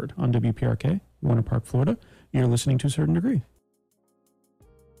Co-Coward on WPRK, Winter Park, Florida. You're listening to A Certain Degree.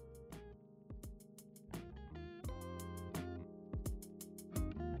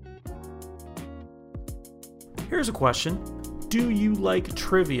 Here's a question. Do you like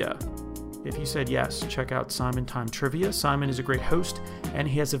trivia? If you said yes, check out Simon Time Trivia. Simon is a great host, and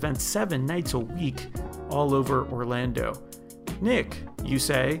he has events 7 nights a week all over Orlando. Nick, you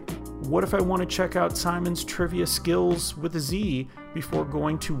say, what if I want to check out Simon's trivia skills with a Z before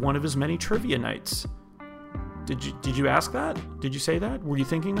going to one of his many trivia nights? Did you ask that? Did you say that? Were you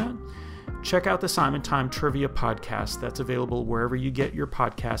thinking that? Check out the Simon Time Trivia Podcast. That's available wherever you get your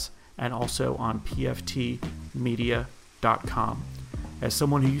podcasts and also on pftmedia.com. As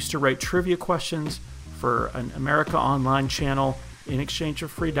someone who used to write trivia questions for an America Online channel in exchange for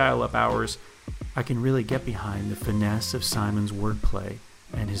free dial-up hours, I can really get behind the finesse of Simon's wordplay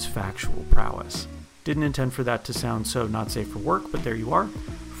and his factual prowess. Didn't intend for that to sound so not safe for work, but there you are.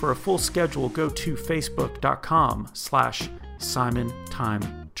 For a full schedule, go to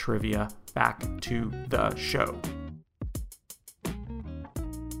facebook.com/SimonTimeTrivia. Back to the show.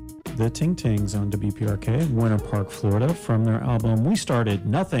 The Ting Tings on WPRK in Winter Park, Florida, from their album We Started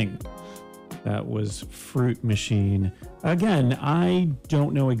Nothing. That was Fruit Machine. Again, I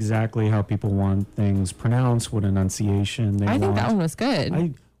don't know exactly how people want things pronounced, what enunciation they want. I think that one was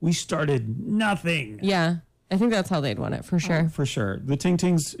good. We started nothing. Yeah, I think that's how they'd want it, for sure. For sure. The Ting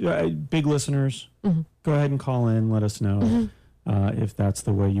Tings, big listeners, go ahead and call in, let us know if that's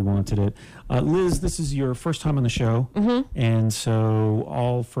the way you wanted it. Liz, this is your first time on the show, and so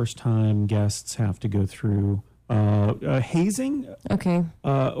all first-time guests have to go through hazing, Okay.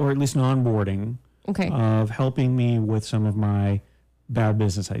 or at least an onboarding Okay. of helping me with some of my bad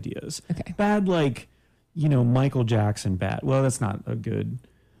business ideas. Okay. Bad like, Michael Jackson bad. Well, that's not a good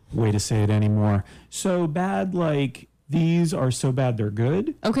way to say it anymore. So bad like these are so bad they're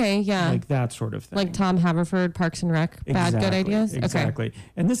good. Okay, yeah. Like that sort of thing. Like Tom Haverford, Parks and Rec, bad good ideas? Exactly. Okay.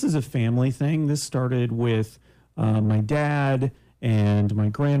 And this is a family thing. This started with my dad and my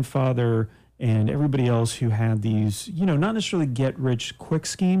grandfather and everybody else who had these, not necessarily get rich quick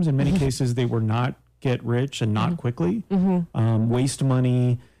schemes. In many cases, they were not get rich and not quickly. Waste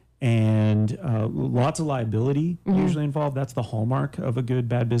money and lots of liability usually involved. That's the hallmark of a good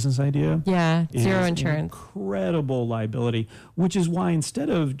bad business idea. Yeah, zero Is insurance. Incredible liability, which is why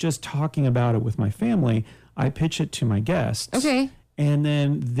instead of just talking about it with my family, I pitch it to my guests. Okay. And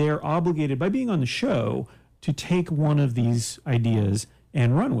then they're obligated by being on the show to take one of these ideas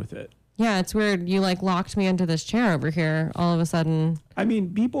and run with it. Yeah, it's weird. You locked me into this chair over here all of a sudden. I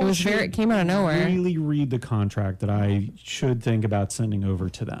mean, people it came out of nowhere. Really read the contract that I should think about sending over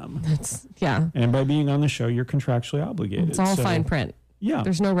to them. Yeah. And by being on the show, you're contractually obligated. It's all fine print. Yeah.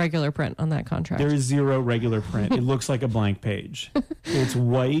 There's no regular print on that contract. There is zero regular print. It looks like a blank page. It's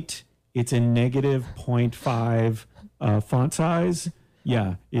white. It's a negative 0.5 font size.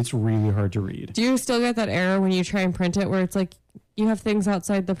 Yeah, it's really hard to read. Do you still get that error when you try and print it where it's like you have things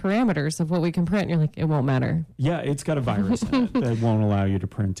outside the parameters of what we can print and you're like, it won't matter? Yeah, it's got a virus in it that won't allow you to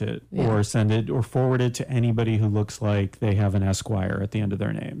print it or send it or forward it to anybody who looks like they have an Esquire at the end of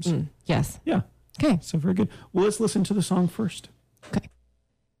their names. Yes. Yeah. Okay. So very good. Well, let's listen to the song first. Okay.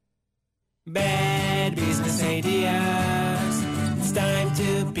 Bad business ideas. It's time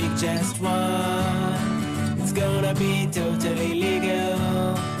to pick just one. It's gonna be totally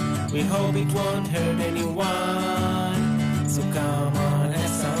legal. We hope it won't hurt anyone. So come on, have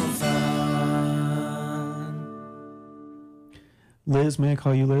some fun. Liz, may I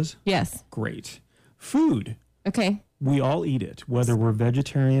call you Liz? Yes. Great. Food. Okay. We all eat it, whether we're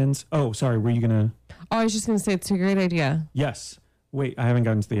vegetarians. Oh, sorry. Were you going to? Oh, I was just going to say it's a great idea. Yes. Wait, I haven't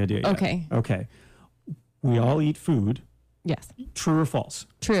gotten to the idea yet. Okay. Okay. We all eat food. Yes. True or false?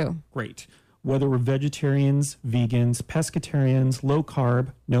 True. Great. Whether we're vegetarians, vegans, pescatarians, low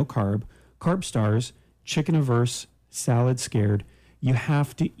carb, no carb, carb stars, chicken averse, salad scared, you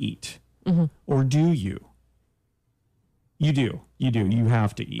have to eat. Or do you? You do. You do. You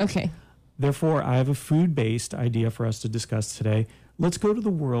have to eat. Okay. Therefore, I have a food-based idea for us to discuss today. Let's go to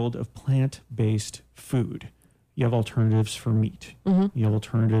the world of plant-based food. You have alternatives for meat. You have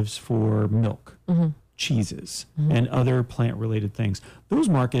alternatives for milk, cheeses, and other plant-related things. Those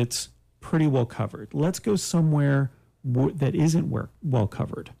markets pretty well covered. Let's go somewhere that isn't well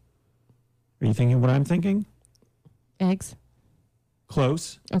covered. Are you thinking what I'm thinking? Eggs.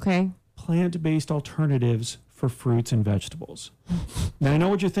 Close. Okay. Plant-based alternatives for fruits and vegetables. Now, I know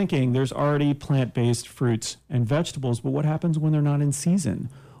what you're thinking. There's already plant-based fruits and vegetables, but what happens when they're not in season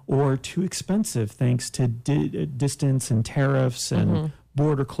or too expensive thanks to distance and tariffs and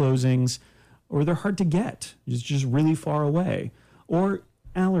border closings, or they're hard to get. It's just really far away. Or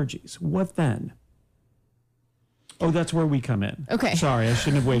allergies. What then? Oh, that's where we come in. Okay. Sorry, I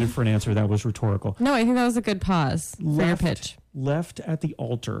shouldn't have waited for an answer. That was rhetorical. No, I think that was a good pause for your pitch. Left at the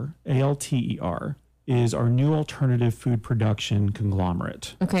altar, ALTER, is our new alternative food production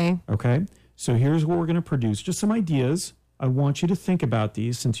conglomerate. Okay. Okay? So here's what we're going to produce. Just some ideas. I want you to think about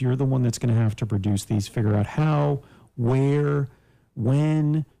these since you're the one that's going to have to produce these. Figure out how, where,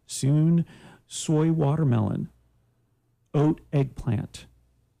 when, soon. Soy watermelon, oat eggplant,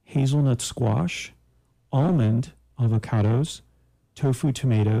 hazelnut squash, almond avocados, tofu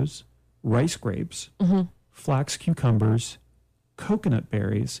tomatoes, rice grapes, flax cucumbers, coconut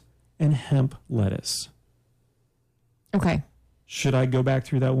berries, and hemp lettuce. Okay. Should I go back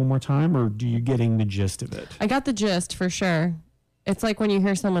through that one more time, or do you getting the gist of it? I got the gist for sure. It's like when you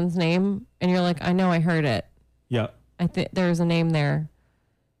hear someone's name and you're like, I know I heard it. Yeah. I think there's a name there.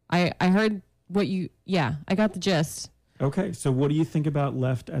 I heard I got the gist. Okay, so what do you think about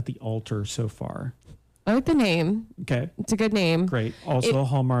Left at the Altar so far? I like the name. Okay. It's a good name. Great. Also, a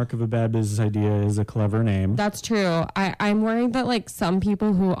hallmark of a bad business idea is a clever name. That's true. I'm worried that like some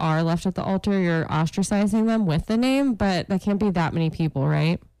people who are left at the altar, you're ostracizing them with the name, but that can't be that many people,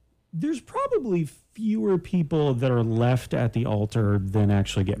 right? There's probably fewer people that are left at the altar than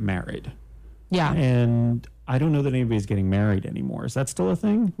actually get married. Yeah. And I don't know that anybody's getting married anymore. Is that still a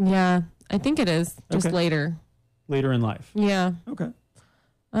thing? Yeah, I think it is. Just Okay. later. Later in life. Yeah. Okay.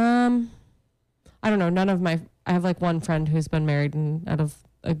 I don't know. I have like one friend who's been married and out of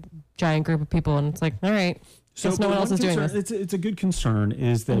a giant group of people, and it's like, all right. So no one else is doing this. It's a good concern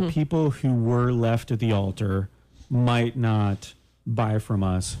is that people who were left at the altar might not buy from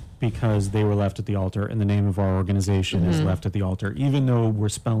us because they were left at the altar and the name of our organization is Left at the Altar, even though we're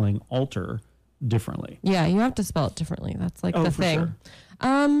spelling altar differently. Yeah, you have to spell it differently. That's like Oh, the for thing.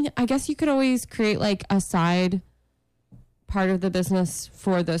 sure. I guess you could always create like a side part of the business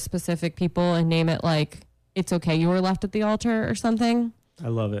for those specific people and name it like It's Okay You Were Left at the Altar or something. I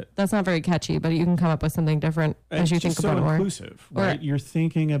love it. That's not very catchy, but you can come up with something different as you think about it more. Inclusive, right? You're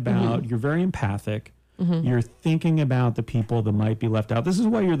thinking about, you're very empathic. You're thinking about the people that might be left out. This is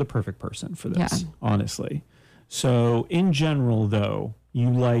why you're the perfect person for this, honestly. So in general, though,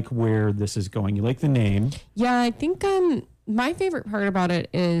 you like where this is going. You like the name. Yeah, I think my favorite part about it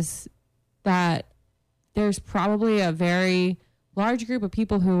is that there's probably a very large group of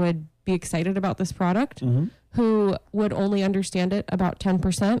people who would be excited about this product, who would only understand it about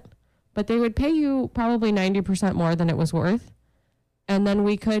 10%, but they would pay you probably 90% more than it was worth. And then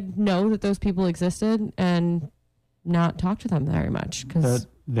we could know that those people existed and not talk to them very much. Because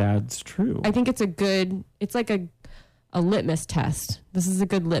that's true. I think it's like a litmus test. This is a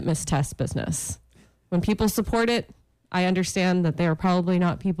good litmus test business. When people support it, I understand that they are probably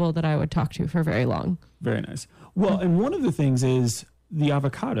not people that I would talk to for very long. Very nice. Well, and one of the things is the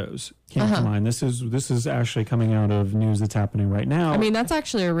avocados came to mind. This is actually coming out of news that's happening right now. I mean, that's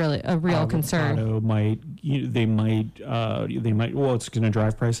actually a real concern. Avocado might well, it's going to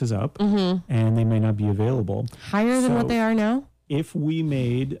drive prices up, and they may not be available higher than what they are now. If we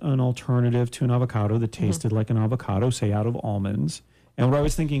made an alternative to an avocado that tasted like an avocado, say out of almonds, and what I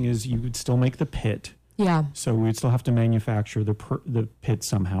was thinking is you would still make the pit. Yeah. So we'd still have to manufacture the pit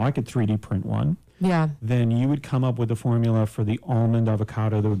somehow. I could 3D print one. Yeah. Then you would come up with a formula for the almond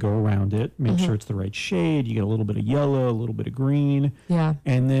avocado that would go around it. Make sure it's the right shade. You get a little bit of yellow, a little bit of green. Yeah.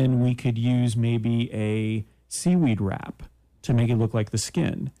 And then we could use maybe a seaweed wrap to make it look like the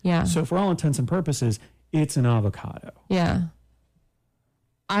skin. Yeah. So for all intents and purposes, it's an avocado. Yeah.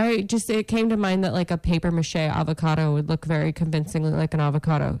 It came to mind that like a paper mache avocado would look very convincingly like an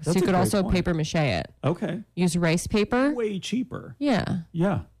avocado. That's so you a could great also point. paper mache it. Okay. Use rice paper. Way cheaper. Yeah.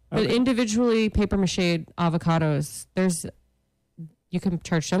 Yeah. But Okay. individually paper mache avocados, you can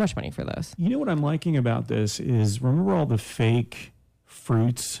charge so much money for those. You know what I'm liking about this is remember all the fake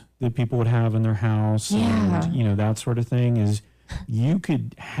fruits that people would have in their house Yeah. and that sort of thing is you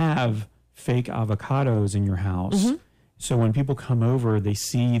could have fake avocados in your house. So when people come over, they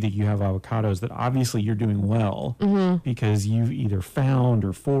see that you have avocados that obviously you're doing well because you've either found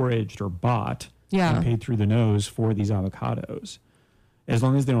or foraged or bought and paid through the nose for these avocados. As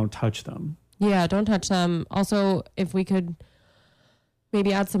long as they don't touch them. Yeah, don't touch them. Also, if we could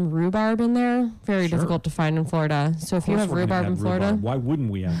maybe add some rhubarb in there, very difficult to find in Florida. So if you have rhubarb in Florida, why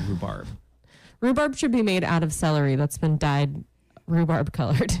wouldn't we have rhubarb? Rhubarb should be made out of celery that's been dyed rhubarb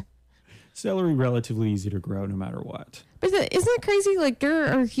colored. Celery relatively easy to grow no matter what. But isn't it crazy? Like there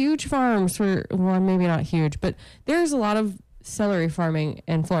are huge farms maybe not huge, but there's a lot of celery farming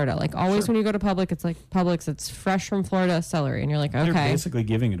in Florida. Like always when you go to Publix, it's like Publix, it's fresh from Florida celery. And you're like, okay. They're basically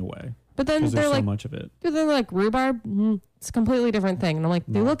giving it away. But then Because they're there's like, so much of it. but then like rhubarb, it's a completely different thing. And I'm like,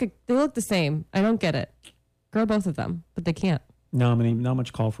 they look the same. I don't get it. Grow both of them, but they can't. No, not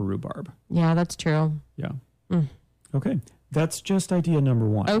much call for rhubarb. Yeah, that's true. Yeah. Okay. That's just idea number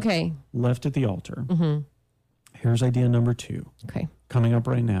one. Okay. Left at the altar. Here's idea number two. Okay. Coming up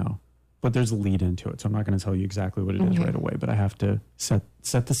right now. But there's a lead into it, so I'm not going to tell you exactly what it is right away, but I have to set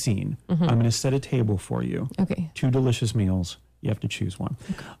the scene. I'm going to set a table for you. Okay. 2 delicious meals. You have to choose one.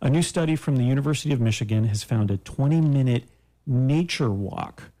 A new study from the University of Michigan has found a 20-minute nature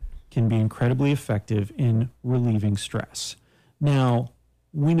walk can be incredibly effective in relieving stress. Now,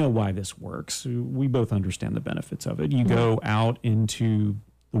 we know why this works. We both understand the benefits of it. You go out into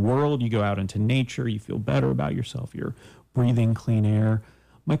the world, you go out into nature, you feel better about yourself, you're breathing clean air.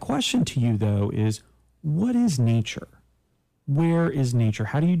 My question to you, though, is what is nature? Where is nature?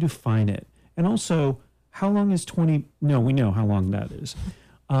 How do you define it? And also, how long is we know how long that is.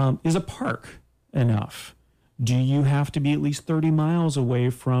 Is a park enough? Do you have to be at least 30 miles away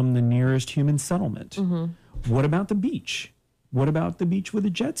from the nearest human settlement? What about the beach? What about the beach with a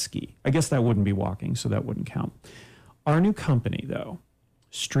jet ski? I guess that wouldn't be walking, so that wouldn't count. Our new company, though,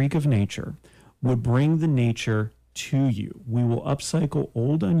 Streak of Nature, would bring the nature to you. We will upcycle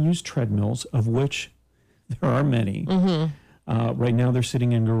old unused treadmills, of which there are many. Right now they're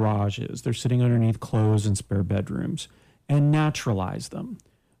sitting in garages. They're sitting underneath clothes and spare bedrooms, and naturalize them.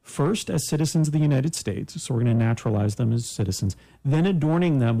 First, as citizens of the United States, so we're going to naturalize them as citizens, then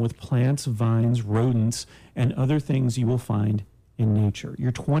adorning them with plants, vines, rodents, and other things you will find in nature.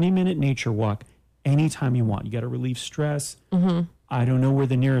 Your 20-minute nature walk anytime you want. You got to relieve stress. I don't know where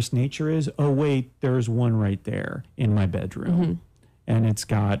the nearest nature is. Oh, wait, there's one right there in my bedroom. And it's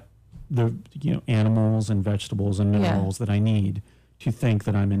got the animals and vegetables and minerals that I need to think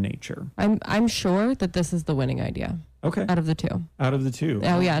that I'm in nature. I'm sure that this is the winning idea. Okay. Out of the two.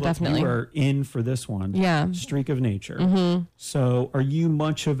 Oh, yeah, definitely. You are in for this one. Yeah. Streak of Nature. So are you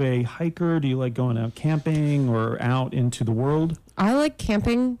much of a hiker? Do you like going out camping or out into the world? I like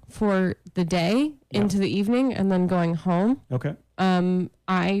camping for the day into the evening and then going home. Okay.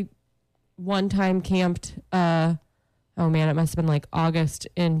 I one time camped, it must have been like August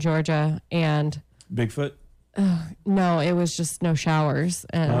in Georgia, and Bigfoot? no, it was just no showers.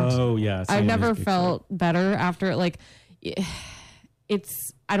 And I've never felt better after it.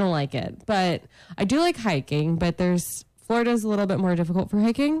 I don't like it, but I do like hiking, but Florida's a little bit more difficult for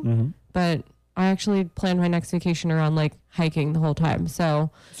hiking, but I actually planned my next vacation around like hiking the whole time.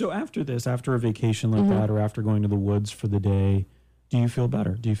 So after a vacation like that, or after going to the woods for the day, do you feel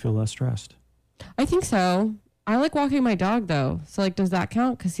better? Do you feel less stressed? I think so. I like walking my dog though. So does that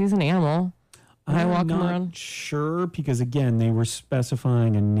count? Because he's an animal. I'm walk not around. Sure, because again, they were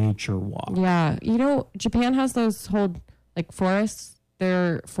specifying a nature walk. Yeah. Japan has those whole forests.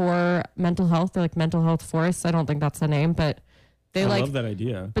 They're for mental health. They're like mental health forests. I don't think that's the name, but I love that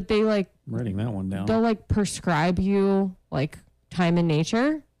idea. But they I'm writing that one down. They'll prescribe you time in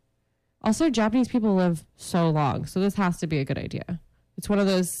nature. Also, Japanese people live so long, so this has to be a good idea. It's one of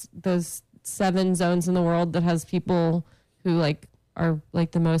those 7 zones in the world that has people who are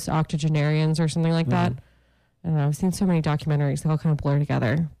the most octogenarians or something like that. I don't know. I've seen so many documentaries; they all kind of blur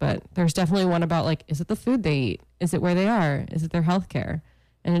together. But there's definitely one about is it the food they eat? Is it where they are? Is it their health care?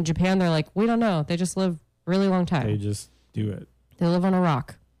 And in Japan, they're like, we don't know. They just live a really long time. They just do it. They live on a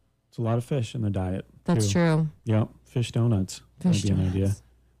rock. It's a lot of fish in the diet. That's true. Yep, fish donuts. Fish That'd be donuts. an idea.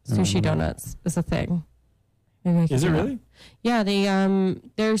 Sushi donuts is a thing. Is it really? Yeah,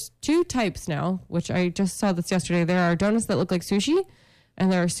 there's 2 types now, which I just saw this yesterday. There are donuts that look like sushi,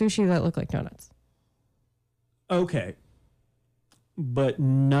 and there are sushi that look like donuts. Okay. But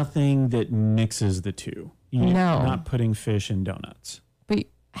nothing that mixes the two. You're not putting fish in donuts.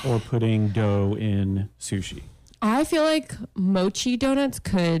 Or putting dough in sushi. I feel like mochi donuts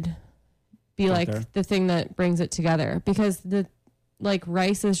could be the thing that brings it together, because the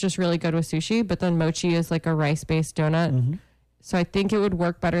rice is just really good with sushi, but then mochi is a rice-based donut. So I think it would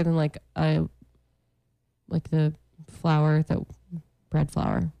work better than the flour, the bread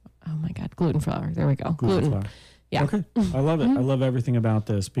flour. Oh my God, gluten flour. There we go. Gluten flour. Yeah. Okay. I love it. I love everything about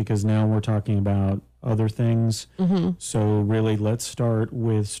this, because now we're talking about other things. So really, let's start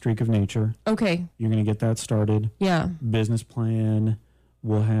with Streak of Nature. Okay. You're going to get that started. Yeah. Business plan.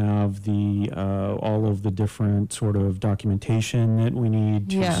 We'll have the all of the different sort of documentation that we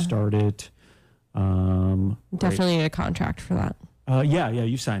need to start it. Definitely need a contract for that.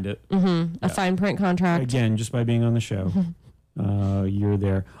 You signed it. A fine print contract. Again, just by being on the show, you're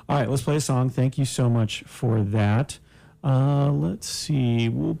there. All right, let's play a song. Thank you so much for that. Let's see.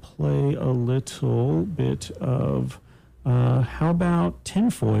 We'll play a little bit of how about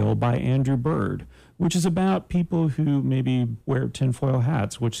Tinfoil by Andrew Bird, which is about people who maybe wear tinfoil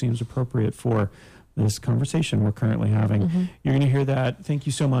hats, which seems appropriate for this conversation we're currently having. You're going to hear that. Thank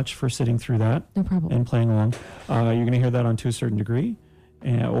you so much for sitting through that. No problem. And playing along. You're going to hear that on To a Certain Degree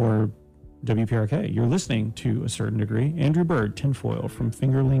or WPRK. You're listening to A Certain Degree. Andrew Bird, Tinfoil from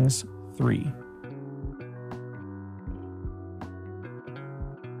Fingerlings 3.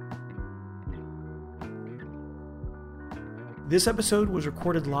 This episode was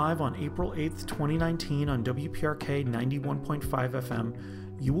recorded live on April 8th, 2019 on WPRK 91.5 FM,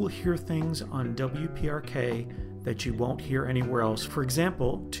 you will hear things on WPRK that you won't hear anywhere else. For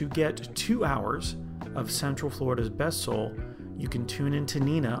example, to get 2 hours of Central Florida's best soul, you can tune into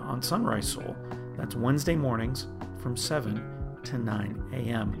Nina on Sunrise Soul. That's Wednesday mornings from 7 to 9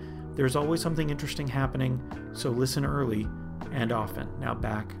 a.m. There's always something interesting happening, so listen early and often. Now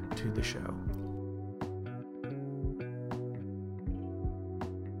back to the show.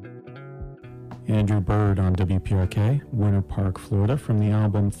 Andrew Bird on WPRK, Winter Park, Florida, from the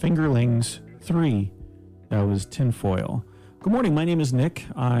album Fingerlings 3. That was Tinfoil. Good morning, my name is Nick.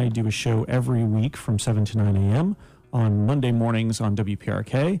 I do a show every week from 7 to 9 a.m. on Monday mornings on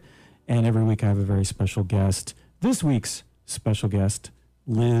WPRK, and every week I have a very special guest. This week's special guest,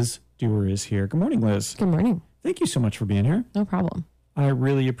 Liz Dewar, is here. Good morning, Liz. Good morning. Thank you so much for being here. No problem. I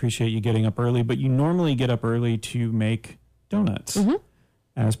really appreciate you getting up early, but you normally get up early to make donuts. Mm-hmm.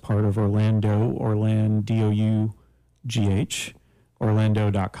 As part of Orlando D-O-U-G-H,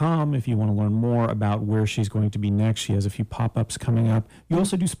 Orlando.com. If you want to learn more about where she's going to be next, she has a few pop-ups coming up. You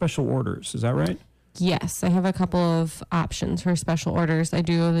also do special orders, is that right? Yes, I have a couple of options for special orders. I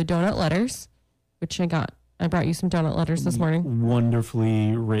do the donut letters, which I brought you some donut letters this morning.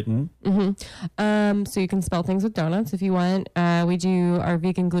 Wonderfully written. Mm-hmm. So you can spell things with donuts if you want. We do our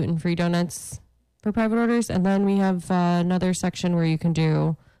vegan gluten-free donuts for private orders, and then we have another section where you can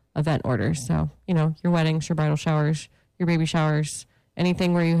do event orders. So, your weddings, your bridal showers, your baby showers,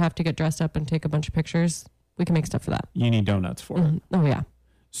 anything where you have to get dressed up and take a bunch of pictures, we can make stuff for that. You need donuts for it. Oh, yeah.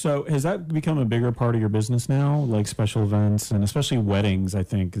 So has that become a bigger part of your business now, like special events and especially weddings? I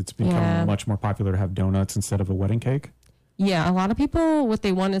think it's become much more popular to have donuts instead of a wedding cake. Yeah, a lot of people, what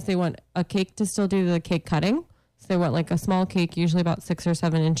they want is they want a cake to still do the cake cutting. So they want like a small cake, usually about 6 or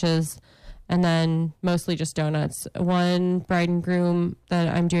 7 inches, and then mostly just donuts. One bride and groom that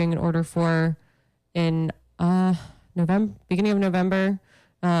I'm doing an order for in beginning of November,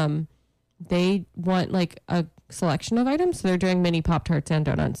 they want like a selection of items. So they're doing mini Pop-Tarts and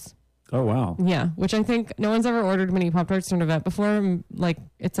donuts. Oh, wow. Yeah, which I think no one's ever ordered mini Pop-Tarts for an event before. Like,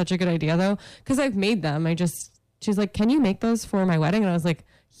 it's such a good idea, though, because I've made them. She's like, can you make those for my wedding? And I was like,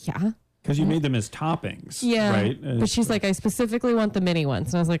 yeah. Because you made them as toppings, yeah, right? But she's like, I specifically want the mini ones.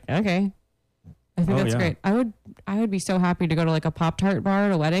 And I was like, okay. I think that's great. I would be so happy to go to like a Pop-Tart bar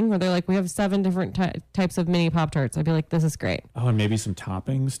at a wedding where they're like, we have 7 different types of mini Pop-Tarts. I'd be like, this is great. Oh, and maybe some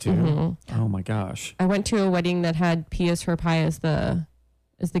toppings too. Mm-hmm. Oh my gosh. I went to a wedding that had Pia's for Pie as the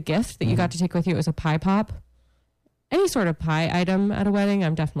gift that you got to take with you. It was a pie pop. Any sort of pie item at a wedding,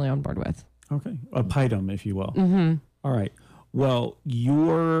 I'm definitely on board with. Okay. A pie-dum, if you will. Mm-hmm. All right. Well,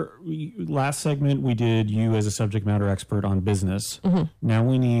 your last segment, we did you as a subject matter expert on business. Mm-hmm. Now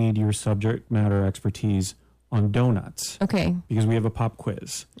we need your subject matter expertise on donuts. Okay. Because we have a pop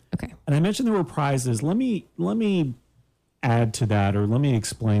quiz. Okay. And I mentioned there were prizes. Let me add to that, or let me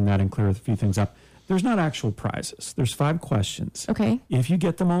explain that and clear a few things up. There's not actual prizes. There's 5 questions. Okay. If you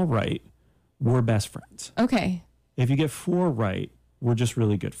get them all right, we're best friends. Okay. If you get 4 right, we're just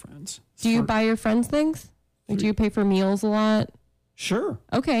really good friends. Do you buy your friends things? Like, do you pay for meals a lot? Sure.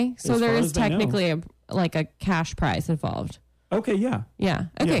 Okay. So there is technically a cash prize involved. Okay, yeah. Yeah.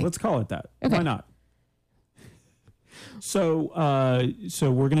 Okay. Yeah, let's call it that. Okay. Why not? So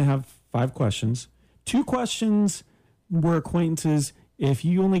we're going to have 5 questions. 2 questions were acquaintances. If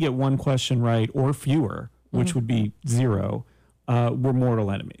you only get 1 question right or fewer, which would be 0, we're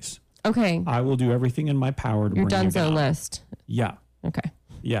mortal enemies. Okay. I will do everything in my power to bring you down. Your Dunzo list. Yeah. Okay.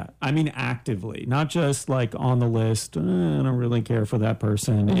 Yeah. I mean, actively, not just like on the list. I don't really care for that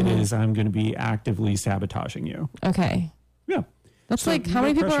person. Mm-hmm. It is, I'm going to be actively sabotaging you. Okay. Yeah. That's so, like, how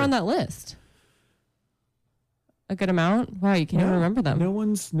many people are on that list? A good amount? Wow, you can't even remember them. No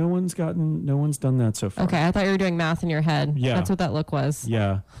one's done that so far. Okay, I thought you were doing math in your head. Yeah. That's what that look was.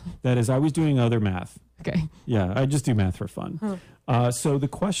 Yeah. That is, I was doing other math. Okay. Yeah, I just do math for fun. So the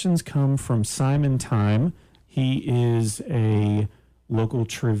questions come from Simon Time. He is a local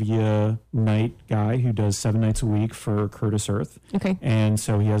trivia night guy who does 7 nights a week for Curtis Earth. Okay. And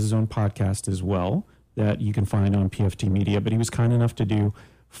so he has his own podcast as well that you can find on PFT Media. But he was kind enough to do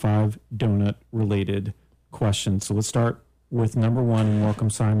 5 donut-related questions. So let's start with number 1 and welcome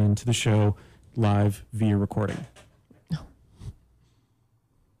Simon to the show live via recording.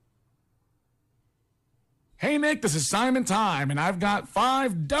 Hey, Nick, this is Simon Time, and I've got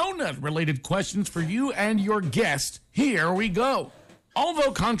 5 donut-related questions for you and your guest. Here we go.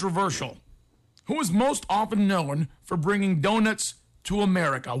 Although controversial, who is most often known for bringing donuts to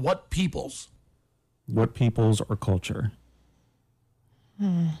America? What peoples? What peoples or culture?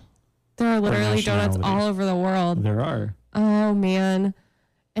 There are literally donuts all over the world. There are. Oh, man.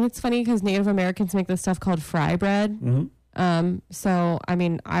 And it's funny because Native Americans make this stuff called fry bread. Mm-hmm. So, I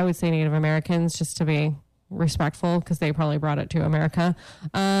mean, I would say Native Americans just to be respectful because they probably brought it to America.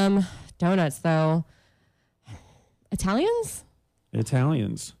 Donuts, though. Italians?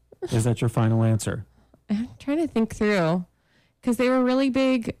 Italians. Is that your final answer? I'm trying to think through because they were really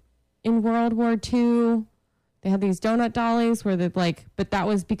big in World War II. They had these donut dollies where they'd like, but that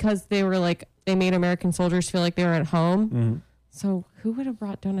was because they were like, they made American soldiers feel like they were at home. Mm-hmm. So who would have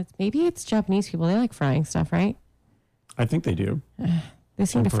brought donuts? Maybe it's Japanese people. They like frying stuff, right? I think they do. They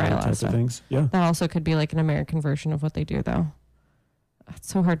seem to fry a lot of stuff. Things. Yeah. That also could be like an American version of what they do, though. It's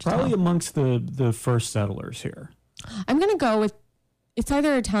so hard to Probably tell. amongst the first settlers here. I'm going to go with, it's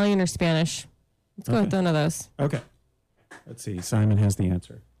either Italian or Spanish. Let's go with one of those. Okay. Let's see. Simon has the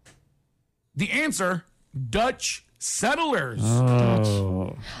answer. The answer, Dutch settlers.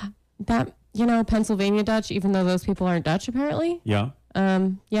 Oh. That, Pennsylvania Dutch, even though those people aren't Dutch, apparently. Yeah.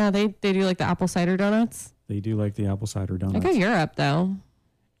 Yeah, they do like the apple cider donuts. They do like the apple cider donuts. I go Europe, though.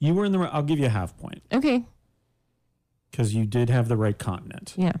 You were in the right. I'll give you a half point Okay. because you did have the right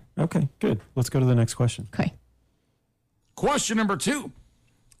continent. Yeah. Okay, good. Let's go to the next question. Okay. Question number 2.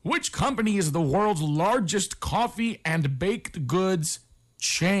 Which company is the world's largest coffee and baked goods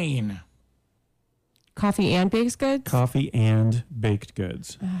chain? Coffee and baked goods? Coffee and baked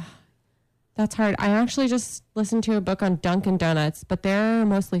goods. That's hard. I actually just listened to a book on Dunkin' Donuts, but they're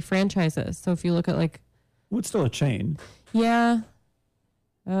mostly franchises. So if you look at Well, it's still a chain. yeah,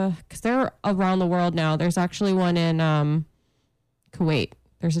 because they're around the world now. There's actually one in Kuwait.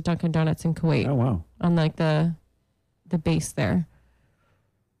 There's a Dunkin' Donuts in Kuwait Oh, wow. on like the base there.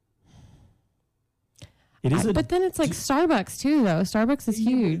 It is But then it's like Starbucks too, though. Starbucks is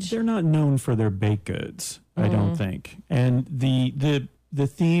huge. They're not known for their baked goods, I don't think. And the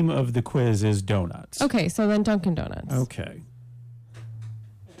theme of the quiz is donuts. Okay, so then Dunkin' Donuts. Okay.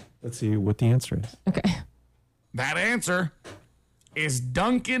 Let's see what the answer is. Okay. That answer is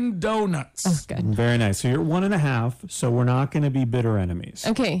Dunkin' Donuts. Oh, good. Very nice. So you're 1.5. So we're not going to be bitter enemies.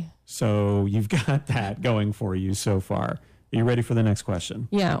 Okay. So you've got that going for you so far. Are you ready for the next question?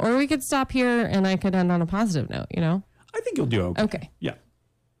 Yeah, or we could stop here and I could end on a positive note, I think you'll do okay. Okay. Yeah.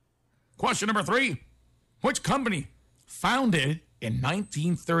 Question number 3. Which company, founded in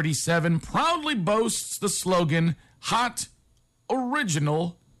 1937, proudly boasts the slogan, Hot,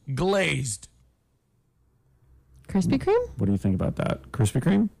 Original, Glazed? Krispy Kreme? What do you think about that? Krispy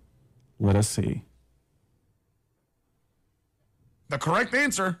Kreme? Let us see. The correct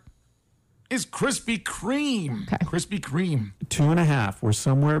answer is Krispy Kreme. Okay. Krispy Kreme. 2.5. We're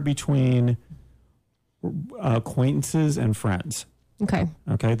somewhere between acquaintances and friends. Okay.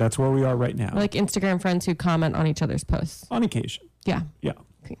 Okay, that's where we are right now. Like Instagram friends who comment on each other's posts. On occasion. Yeah. Yeah.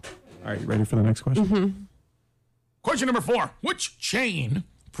 Okay. All right, you ready for the next question? Mm-hmm. Question number 4. Which chain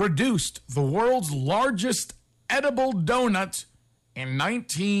produced the world's largest edible donut in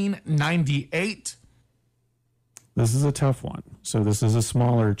 1998? This is a tough one. So this is a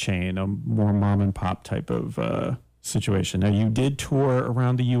smaller chain, a more mom and pop type of situation. Now, you did tour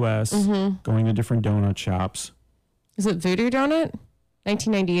around the U.S., going to different donut shops. Is it Voodoo Donut?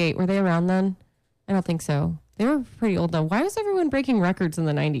 1998. Were they around then? I don't think so. They were pretty old though. Why was everyone breaking records in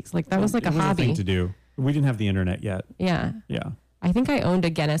the 90s? Like that was like It a hobby. thing to do. We didn't have the internet yet. Yeah. Yeah. I think I owned a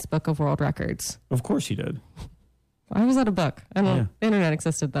Guinness Book of World Records. Of course you did. Why was that a book? I don't know. Yeah. The internet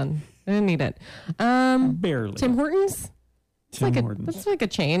existed then. I didn't need it. Barely. Tim Hortons? Tim Hortons. That's like a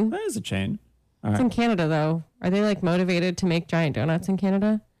chain. That is a chain. All It's right. in Canada though. Are they like motivated to make giant donuts in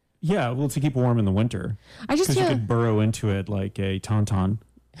Canada? Yeah, well, to keep warm in the winter. I just Because you feel could burrow into it like a tauntaun.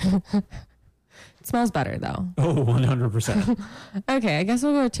 it smells better though. Oh, 100%. Okay, I guess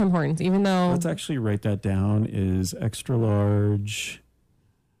we'll go with Tim Hortons, even though Let's actually write that down is extra large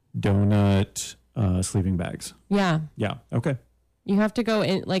donut sleeping bags. yeah, Yeah, okay. you have to go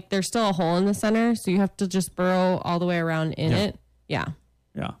in. Like there's still a hole in the center, so you have to just burrow all the way around in Yeah. it. Yeah,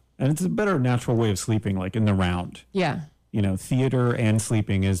 Yeah. And it's a better natural way of sleeping, like in the round. yeah, You know, theater and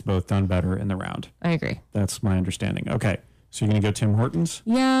sleeping is both done better in the round. I agree. That's my understanding. Okay. So you're going to go Tim Hortons?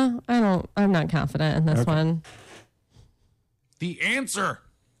 Yeah, I'm not confident in this Okay. one. The answer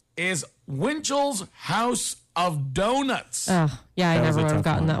is Winchell's House of Donuts. Oh, yeah, I That was never a would have tough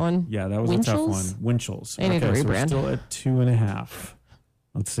gotten that one. Yeah, that was a tough one. Winchell's? Winchell's. They need to So we're rebrand. still at 2.5.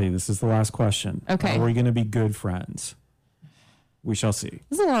 Let's see. This is the last question. Okay. Are we going to be good friends? We shall see.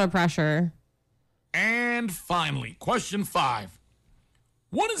 This is a lot of pressure. And finally, question 5.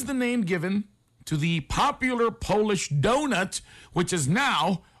 What is the name given to the popular Polish donut, which is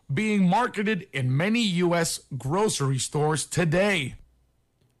now being marketed in many U.S. grocery stores today?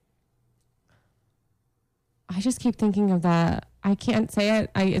 I just keep thinking of that. I can't say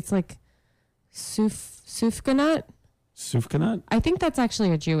it. It's like Sufganut. Sufganut? I think that's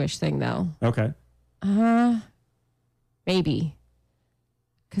actually a Jewish thing, though. Okay. Maybe.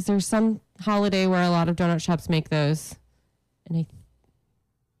 Because there's some holiday where a lot of donut shops make those. And a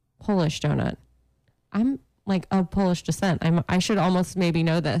Polish donut. I'm like of Polish descent. I should almost maybe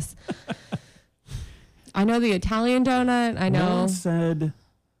know this. I know the Italian donut. I know. No one said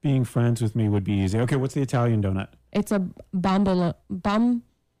being friends with me would be easy. Okay, what's the Italian donut? It's a bomboloni,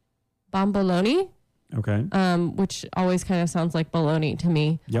 Okay. which always kind of sounds like bologna to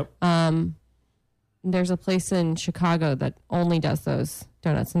me. Yep. There's a place in Chicago that only does those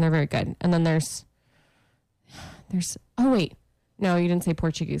donuts, and they're very good. And then there's oh wait, no, you didn't say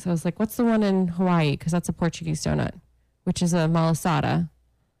Portuguese. I was like, what's the one in Hawaii? Because that's a Portuguese donut, which is a malasada.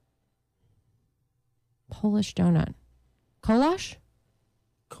 Polish donut, Kolash.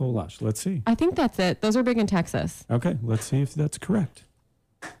 Kolash. Let's see. I think that's it. Those are big in Texas. Okay, let's see if that's correct.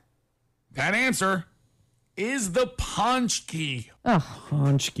 That answer is the Paczki. Oh,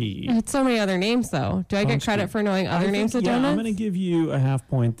 Paczki. it's so many other names though. Do I get Paczki. credit for knowing other names of donuts? I'm going to give you a half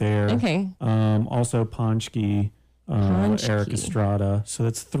point there. Okay. Also Paczki, Paczki. Eric Estrada. So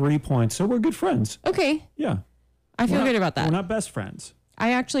that's 3 points. So we're good friends. Okay. Yeah. I feel good about that. We're not best friends.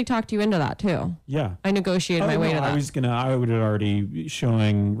 I actually talked you into that too. Yeah. I negotiated my way to that. I would have already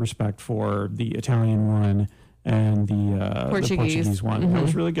showing respect for the Italian one and the Portuguese one. Mm-hmm. That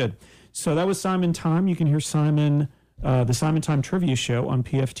was really good. So that was Simon Time. You can hear Simon, the Simon Time Trivia Show on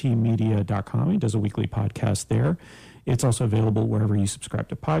pftmedia.com. He does a weekly podcast there. It's also available wherever you subscribe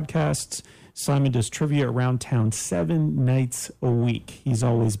to podcasts. Simon does trivia around town 7 nights a week. He's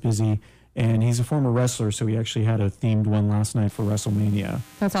always busy. And he's a former wrestler, so he actually had a themed one last night for WrestleMania.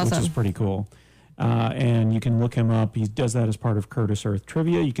 That's awesome. Which is pretty cool. And you can look him up. He does that as part of Curtis Earth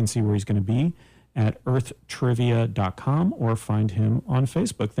Trivia. You can see where he's going to be at earthtrivia.com or find him on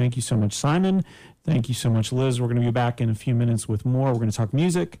Facebook. Thank you so much, Simon. Thank you so much, Liz. We're going to be back in a few minutes with more. We're going to talk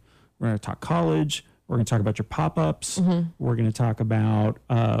music. We're going to talk college. We're going to talk about your pop-ups. Mm-hmm. We're going to talk about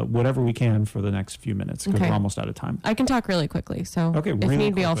whatever we can for the next few minutes because we're almost out of time. I can talk really quickly, so Okay, if really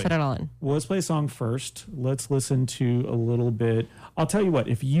need be, I'll quickly. fit it all in. Well, let's play a song first. Let's listen to a little bit. I'll tell you what,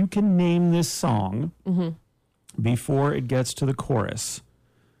 if you can name this song before it gets to the chorus,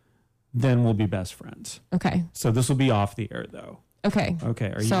 then we'll be best friends. Okay. So this will be off the air, though. Okay.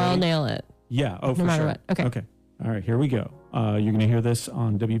 Okay, are you So ready? I'll nail it. Yeah, oh, for matter sure. what. Okay. Okay. All right, here we go. You're going to hear this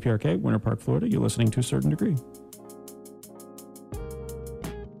on WPRK, Winter Park, Florida. You're listening to A Certain Degree.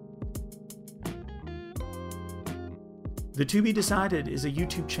 The To Be Decided is a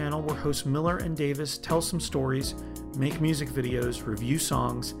YouTube channel where hosts Miller and Davis tell some stories, make music videos, review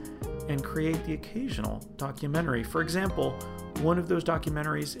songs, and create the occasional documentary. For example, one of those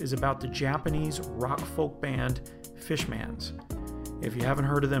documentaries is about the Japanese rock folk band Fishmans. If you haven't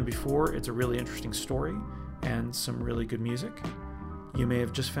heard of them before, it's a really interesting story and some really good music. You may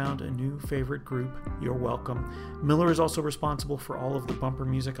have just found a new favorite group. You're welcome. Miller is also responsible for all of the bumper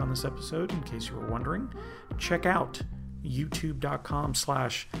music on this episode, in case you were wondering. Check out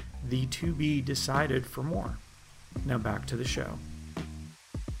youtube.com/the2bedecided for more. Now back to the show.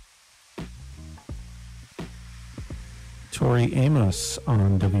 Tori Amos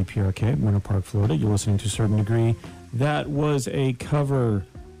on WPRK, Winter Park, Florida. You're listening to A Certain Degree. That was a cover,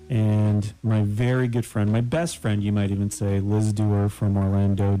 and my very good friend, my best friend, you might even say, Liz Dewar from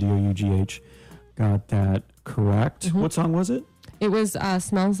Orlando, DOUGH, got that correct. Mm-hmm. What song was it? It was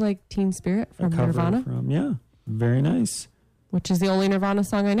Smells Like Teen Spirit from Nirvana, Yeah, very nice. which is the only Nirvana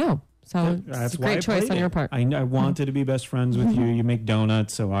song I know. So it's a why I great choice played on it. your part. I wanted to be best friends with you. You make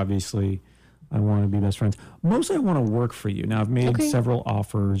donuts, so obviously I want to be best friends. Mostly I want to work for you. Now, I've made several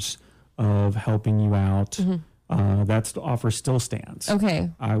offers of helping you out. That offer still stands. Okay.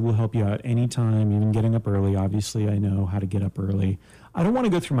 I will help you out anytime, even getting up early. Obviously, I know how to get up early. I don't want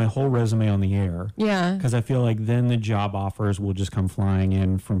to go through my whole resume on the air. Yeah. Because I feel like then the job offers will just come flying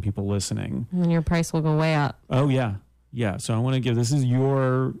in from people listening. And your price will go way up. Oh, yeah. Yeah. So I want to give, this is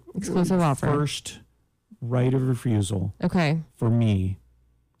your Exclusive offer. first right of refusal Okay. for me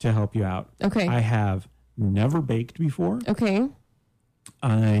to help you out. Okay. I have never baked before. Okay.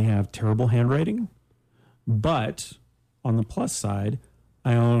 I have terrible handwriting. But on the plus side,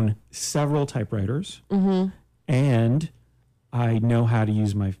 I own several typewriters. And I know how to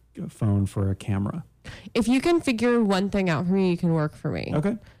use my phone for a camera. If you can figure one thing out for me, you can work for me.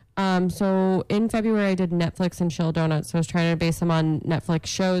 Okay. So in February, I did Netflix and chill donuts. So I was trying to base them on Netflix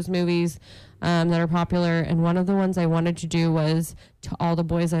shows, movies that are popular. And one of the ones I wanted to do was To All the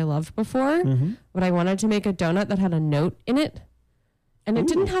Boys I Loved Before. But I wanted to make a donut that had a note in it. And it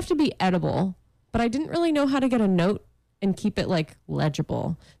didn't have to be edible, but I didn't really know how to get a note and keep it like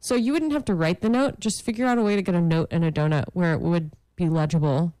legible. So you wouldn't have to write the note, just figure out a way to get a note and a donut where it would be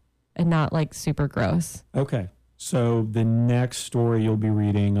legible and not like super gross. Okay. So the next story you'll be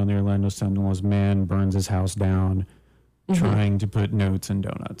reading on the Orlando Sentinel is man burns his house down trying to put notes in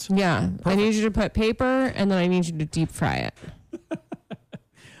donuts. Yeah. Perfect. I need you to put paper and then I need you to deep fry it.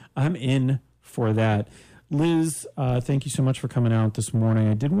 I'm in for that. Liz, thank you so much for coming out this morning.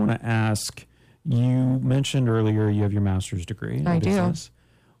 I did want to ask, you mentioned earlier you have your master's degree. I do.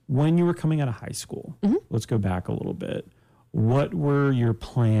 When you were coming out of high school, let's go back a little bit. What were your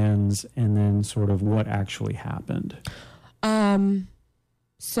plans and then sort of what actually happened?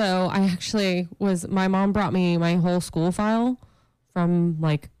 So I actually my mom brought me my whole school file from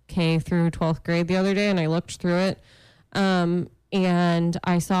like K through 12th grade the other day and I looked through it. And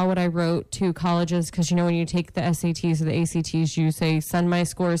I saw what I wrote to colleges because, when you take the SATs or the ACTs, you say, send my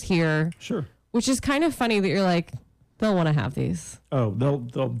scores here. Sure. Which is kind of funny that you're like, they'll want to have these. Oh,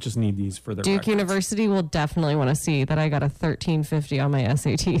 they'll just need these for their Duke University will definitely want to see that I got a 1350 on my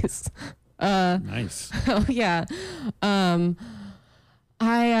SATs. Nice. Oh, yeah. I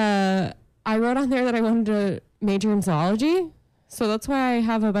wrote on there that I wanted to major in zoology. So that's why I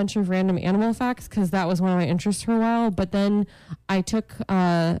have a bunch of random animal facts because that was one of my interests for a while. But then I took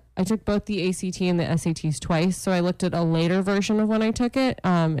both the ACT and the SATs twice. So I looked at a later version of when I took it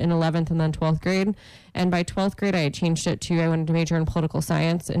in 11th and then 12th grade. And by 12th grade, I had changed it to I wanted to major in political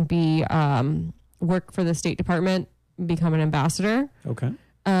science and work for the State Department, become an ambassador. Okay.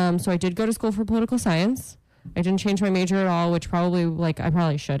 So I did go to school for political science. I didn't change my major at all, which I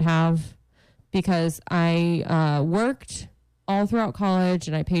probably should have because I worked all throughout college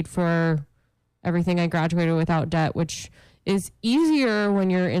and I paid for everything. I graduated without debt, which is easier when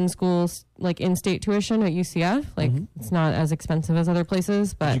you're in schools, like in-state tuition at UCF. It's not as expensive as other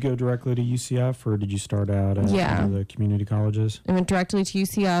places. But did you go directly to UCF or did you start out at one of the community colleges? I went directly to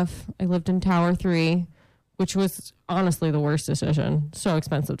UCF. I lived in Tower 3, which was honestly the worst decision. So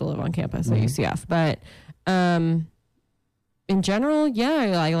expensive to live on campus at UCF. But in general,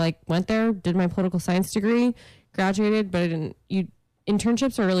 I went there, did my political science degree, graduated, but I didn't.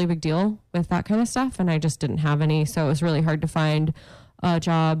 Internships are a really big deal with that kind of stuff, and I just didn't have any, so it was really hard to find a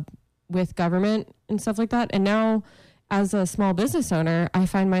job with government and stuff like that. And now, as a small business owner, I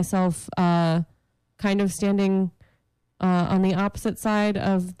find myself kind of standing on the opposite side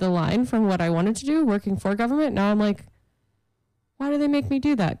of the line from what I wanted to do, working for government. Now I'm like, why do they make me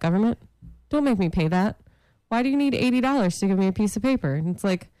do that, government? Don't make me pay that. Why do you need $80 to give me a piece of paper? And it's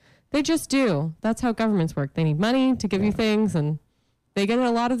like, they just do. That's how governments work. They need money to give you things, and they get a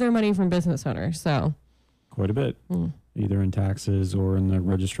lot of their money from business owners. So quite a bit, either in taxes or in the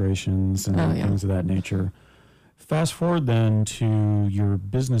registrations and things of that nature. Fast forward then to your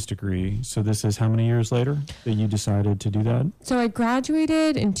business degree. So this is how many years later that you decided to do that? So I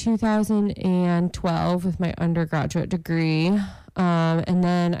graduated in 2012 with my undergraduate degree. And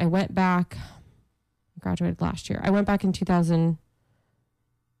then I went back, I graduated last year. I went back in 2000.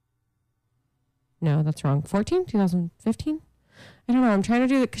 No, that's wrong. 2015? I don't know. I'm trying to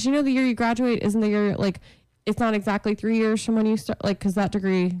do it because the year you graduate isn't the year, it's not exactly 3 years from when you start, because that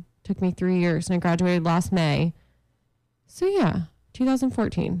degree took me 3 years and I graduated last May. So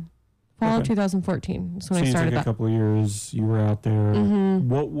 2014. Fall of 2014 is when I started that. A couple of years you were out there.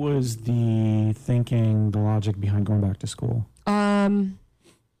 What was the thinking, the logic behind going back to school? I'm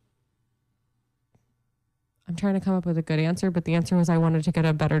trying to come up with a good answer, but the answer was I wanted to get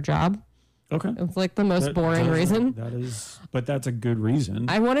a better job. Okay. It's the most boring reason. But that's a good reason.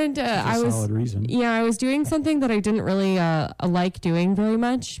 I wanted to, solid reason. Yeah, I was doing something that I didn't really like doing very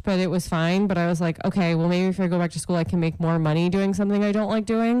much, but it was fine. But I was like, okay, well, maybe if I go back to school, I can make more money doing something I don't like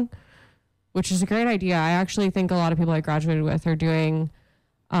doing, which is a great idea. I actually think a lot of people I graduated with are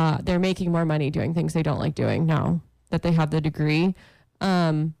they're making more money doing things they don't like doing now that they have the degree.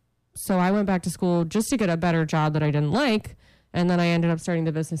 So I went back to school just to get a better job that I didn't like. And then I ended up starting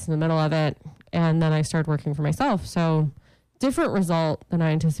the business in the middle of it. And then I started working for myself. So different result than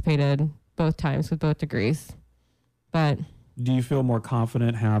I anticipated both times with both degrees. But do you feel more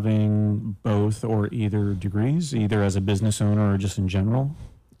confident having both or either degrees, either as a business owner or just in general?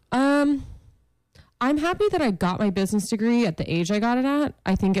 I'm happy that I got my business degree at the age I got it at.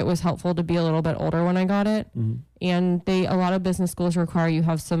 I think it was helpful to be a little bit older when I got it. And a lot of business schools require you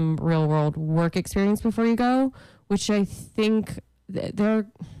have some real world work experience before you go, which I think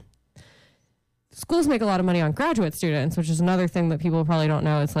schools make a lot of money on graduate students, which is another thing that people probably don't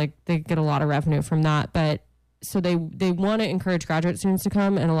know. It's they get a lot of revenue from that. But so they want to encourage graduate students to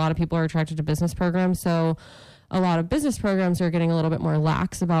come, and a lot of people are attracted to business programs. So a lot of business programs are getting a little bit more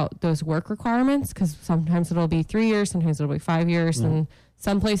lax about those work requirements, because sometimes it'll be 3 years, sometimes it'll be 5 years. And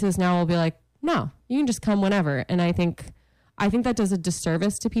some places now will be like, no, you can just come whenever. And I think that does a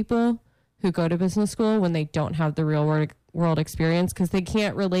disservice to people who go to business school when they don't have the real world experience, because they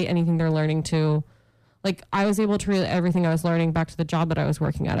can't relate anything they're learning to. Like, I was able to relate everything I was learning back to the job that I was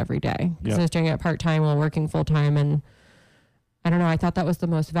working at every day, because I was doing it part-time while working full-time. And I don't know, I thought that was the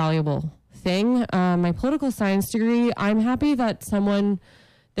most valuable thing. My political science degree, I'm happy that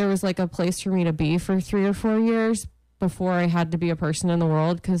there was like a place for me to be for 3 or 4 years before I had to be a person in the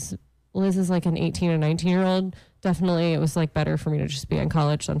world, because Liz is like an 18 or 19-year-old. Definitely it was like better for me to just be in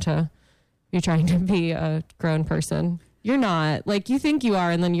college than to be trying to be a grown person. You're not. Like, you think you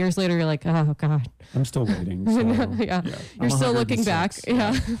are, and then years later you're like, oh God. I'm still waiting. So, yeah. You're still looking back.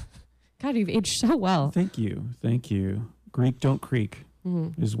 Yeah. God, you've aged so well. Thank you. Greek don't creak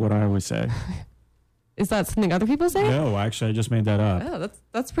is what I always say. Is that something other people say? No, actually, I just made that up. Oh,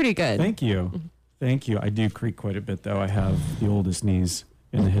 that's pretty good. Thank you. I do creak quite a bit, though. I have the oldest knees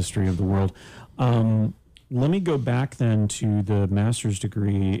in the history of the world. Let me go back then to the master's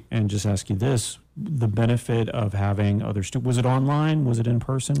degree and just ask you this. The benefit of having other students, was it online? Was it in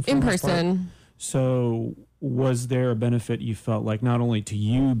person? In person. So was there a benefit you felt like, not only to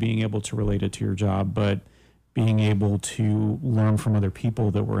you being able to relate it to your job, but being able to learn from other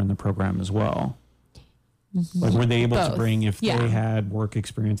people that were in the program as well? Like, were they able to bring, if they had work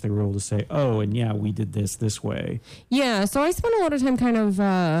experience, they were able to say, oh, and yeah, we did this way? Yeah, so I spent a lot of time kind of,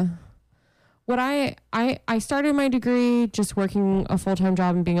 I started my degree just working a full-time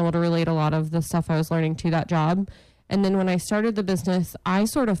job and being able to relate a lot of the stuff I was learning to that job. And then when I started the business, I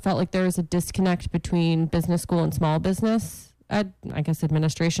sort of felt like there was a disconnect between business school and small business, I guess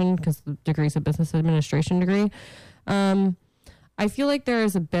administration, because the degree is a business administration degree. I feel like there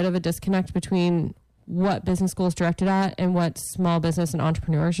is a bit of a disconnect between what business school is directed at and what small business and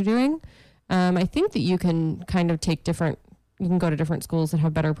entrepreneurs are doing. I think that you can kind of you can go to different schools that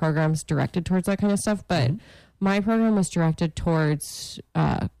have better programs directed towards that kind of stuff. But my program was directed towards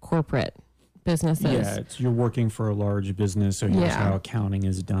corporate businesses. Yeah, you're working for a large business, so here's how accounting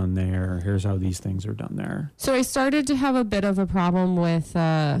is done there. Here's how these things are done there. So I started to have a bit of a problem with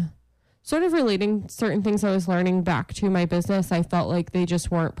sort of relating certain things I was learning back to my business. I felt like they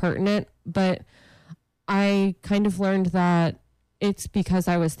just weren't pertinent, but I kind of learned that it's because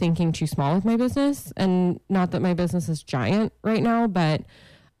I was thinking too small with my business, and not that my business is giant right now, but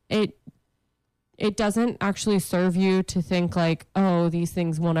it doesn't actually serve you to think like, oh, these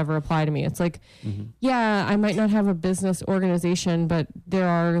things won't ever apply to me. It's like, yeah, I might not have a business organization, but there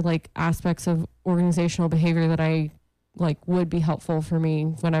are like aspects of organizational behavior that I like would be helpful for me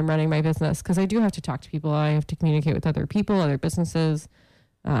when I'm running my business. Cause I do have to talk to people. I have to communicate with other people, other businesses.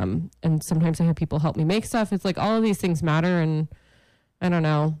 And sometimes I have people help me make stuff. It's like all of these things matter. And I don't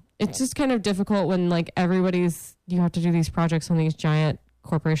know. It's just kind of difficult when like you have to do these projects on these giant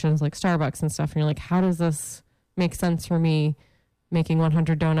corporations like Starbucks and stuff. And you're like, how does this make sense for me making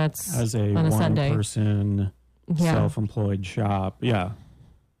 100 donuts as a on a Sunday? One-person self-employed shop? Yeah.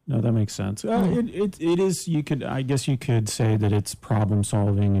 No, that makes sense. It is, I guess you could say that it's problem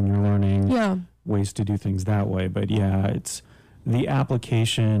solving and you're learning ways to do things that way. But yeah, it's the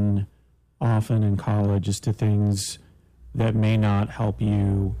application often in college is to things that may not help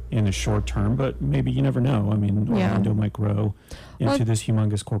you in the short term, but maybe you never know. I mean, Orlando might grow into this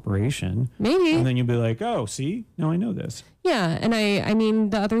humongous corporation. Maybe. And then you'll be like, oh, see, now I know this. Yeah. And I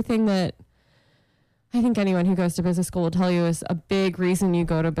mean, the other thing that I think anyone who goes to business school will tell you is a big reason you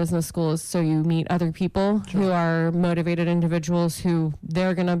go to business school is so you meet other people who are motivated individuals who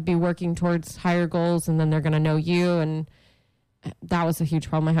they're going to be working towards higher goals, and then they're going to know you. And that was a huge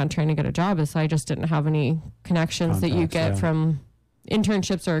problem I had trying to get a job, is I just didn't have any connections that you get from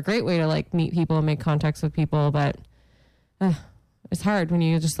internships. Are a great way to like meet people and make contacts with people, but it's hard when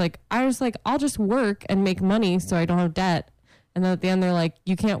you just like, I'll just work and make money so I don't have debt. And then at the end they're like,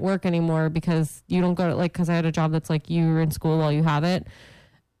 you can't work anymore because you don't go to like, cause I had a job that's like you were in school while you have it.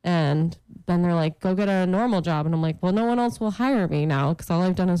 And then they're like, go get a normal job. And I'm like, well, no one else will hire me now, cause all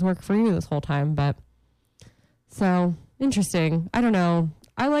I've done is work for you this whole time. But so interesting. I don't know.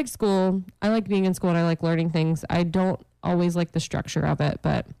 I like school. I like being in school and I like learning things. I don't always like the structure of it,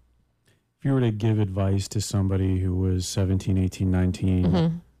 but if you were to give advice to somebody who was 17, 18,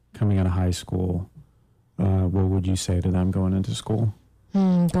 19, coming out of high school, what would you say to them going into school?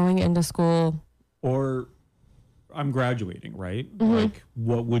 Going into school. Or I'm graduating, right? Like,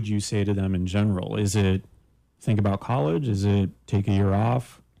 what would you say to them in general? Is it think about college? Is it take a year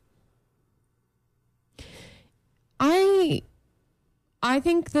off? I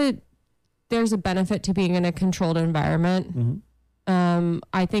think that there's a benefit to being in a controlled environment.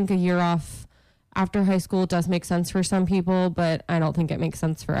 I think a year off after high school does make sense for some people, but I don't think it makes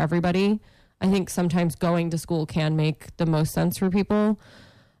sense for everybody. I think sometimes going to school can make the most sense for people.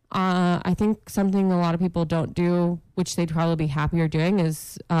 I think something a lot of people don't do, which they'd probably be happier doing,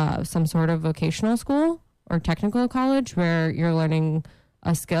 is some sort of vocational school or technical college where you're learning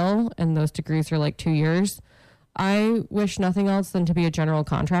a skill, and those degrees are like 2 years. I wish nothing else than to be a general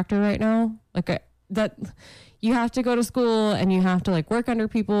contractor right now. Like that, you have to go to school and you have to like work under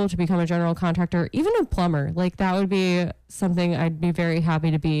people to become a general contractor, even a plumber. Like that would be something I'd be very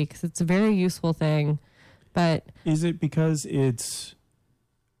happy to be, because it's a very useful thing. But is it because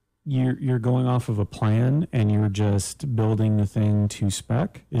you're going off of a plan and you're just building the thing to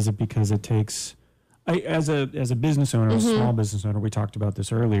spec? Is it because it takes, as a business owner, a small business owner, we talked about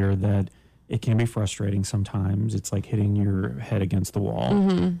this earlier, that it can be frustrating sometimes. It's like hitting your head against the wall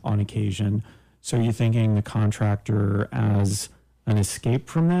on occasion. So you're thinking the contractor as an escape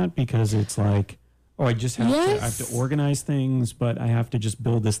from that, because it's like, oh, I just have I have to organize things, but I have to just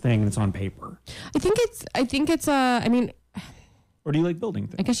build this thing that's on paper. I think it's I mean, or do you like building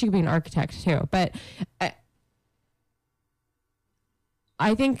things? I guess you could be an architect too, but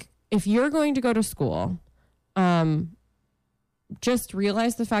I think if you're going to go to school, just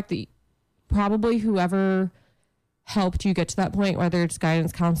realize the fact that probably whoever helped you get to that point, whether it's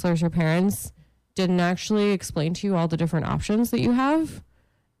guidance counselors or parents, didn't actually explain to you all the different options that you have.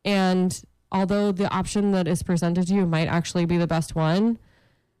 And although the option that is presented to you might actually be the best one,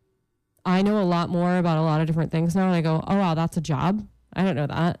 I know a lot more about a lot of different things now. And I go, oh, wow, that's a job. I don't know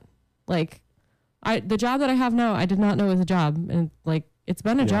that. Like the job that I have now, I did not know was a job. And like, it's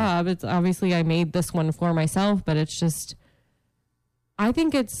been a job. It's obviously I made this one for myself, but it's just, I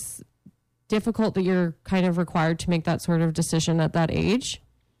think it's difficult that you're kind of required to make that sort of decision at that age,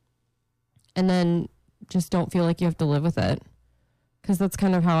 and then just don't feel like you have to live with it. Because that's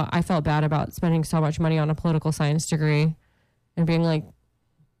kind of how I felt bad about spending so much money on a political science degree and being like,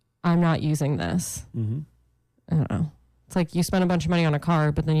 I'm not using this. I don't know. It's like you spend a bunch of money on a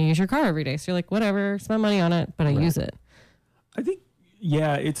car, but then you use your car every day. So you're like, whatever, spend money on it, but I use it. I think,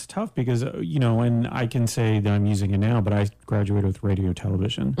 yeah, it's tough because, and I can say that I'm using it now, but I graduated with radio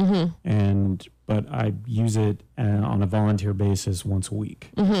television, but I use it on a volunteer basis once a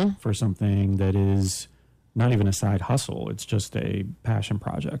week for something that is not even a side hustle. It's just a passion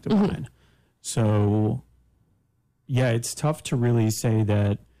project of mine. So yeah, it's tough to really say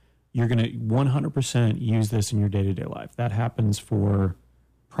that you're going to 100% use this in your day-to-day life. That happens for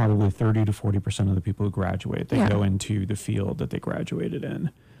probably 30 to 40% of the people who graduate. They go into the field that they graduated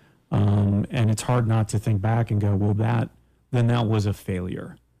in. And it's hard not to think back and go, well, that was a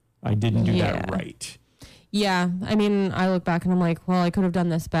failure. I didn't do that right. Yeah. I mean, I look back and I'm like, well, I could have done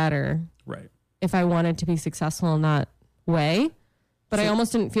this better. Right. If I wanted to be successful in that way. But I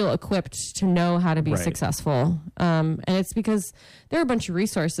almost didn't feel equipped to know how to be successful. And it's because there are a bunch of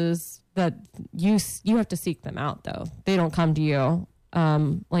resources that you have to seek them out, though. They don't come to you.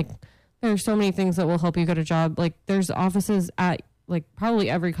 Like there are so many things that will help you get a job. Like there's offices at like probably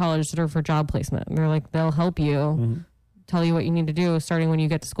every college that are for job placement. And they're like, they'll help you, tell you what you need to do starting when you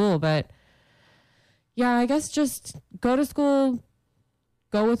get to school. But yeah, I guess just go to school,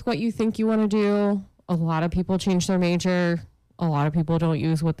 go with what you think you want to do. A lot of people change their major. A lot of people don't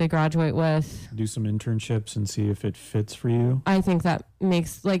use what they graduate with. Do some internships and see if it fits for you. I think that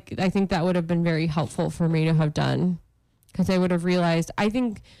I think that would have been very helpful for me to have done, because I would have realized, I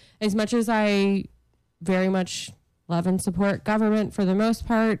think as much as I very much love and support government for the most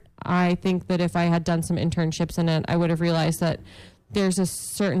part, I think that if I had done some internships in it, I would have realized that there's a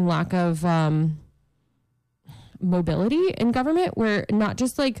certain lack of mobility in government, where not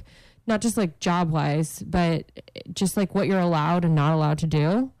just like job wise, but just like what you're allowed and not allowed to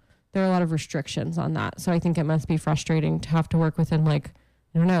do. There are a lot of restrictions on that. So I think it must be frustrating to have to work within like,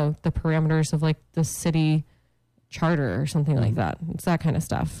 I don't know, the parameters of like the city charter or something like that. It's that kind of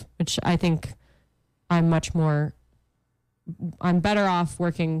stuff, which I think I'm better off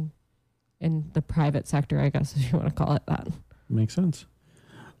working in the private sector, I guess, if you want to call it that. Makes sense.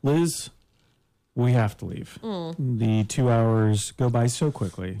 Liz, we have to leave. The 2 hours go by so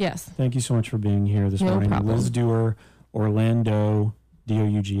quickly. Yes. Thank you so much for being here this morning. Problem. Liz Dewar, Orlando,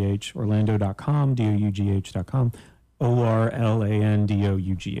 DOUGH, Orlando.com, DOUGH.com,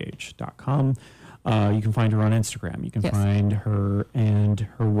 ORLANDOUGH.com. You can find her on Instagram. You can find her and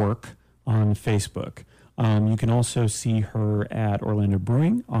her work on Facebook. You can also see her at Orlando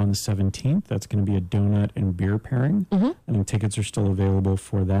Brewing on the 17th. That's going to be a donut and beer pairing. And tickets are still available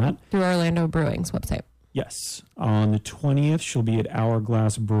for that. Through Orlando Brewing's website. Yes. On the 20th, she'll be at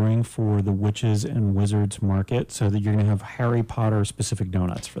Hourglass Brewing for the Witches and Wizards Market, so that you're going to have Harry Potter specific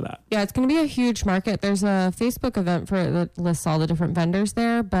donuts for that. Yeah, it's going to be a huge market. There's a Facebook event for it that lists all the different vendors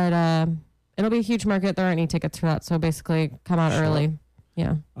there, but it'll be a huge market. There aren't any tickets for that, so basically come out early.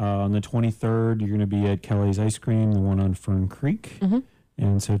 Yeah. On the 23rd, you're going to be at Kelly's Ice Cream, the one on Fern Creek. Mm-hmm.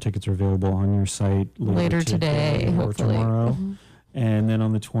 And so tickets are available on your site later today, or hopefully. Tomorrow. Mm-hmm. And then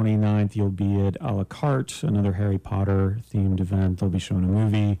on the 29th, you'll be at A La Carte, another Harry Potter themed event. They'll be showing a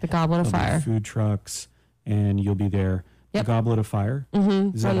movie. The Goblet of Fire. Food trucks, and you'll be there. Yep. The Goblet of Fire.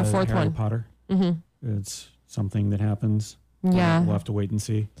 Mm-hmm. Is that the fourth Harry one. Potter? Mm-hmm. It's something that happens. Yeah. We'll have to wait and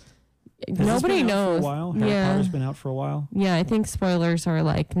see. Nobody knows. For a while? Harry Potter's been out for a while. Yeah, I think spoilers are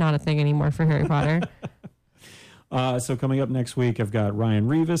like not a thing anymore for Harry Potter. So coming up next week, I've got Ryan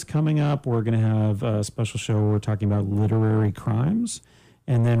Rivas coming up. We're going to have a special show where we're talking about literary crimes.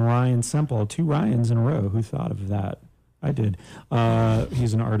 And then Ryan Semple, 2 Ryans in a row. Who thought of that? I did.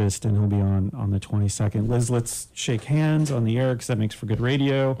 He's an artist, and he'll be on the 22nd. Liz, let's shake hands on the air because that makes for good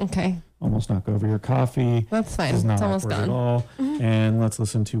radio. Okay. Almost knock over your coffee. That's fine. It's not almost awkward gone. at all. And let's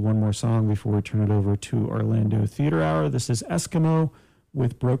listen to one more song before we turn it over to Orlando Theater Hour. This is Eskimo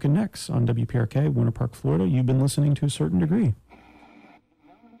with Broken Necks on WPRK, Winter Park, Florida. You've been listening to A Certain Degree.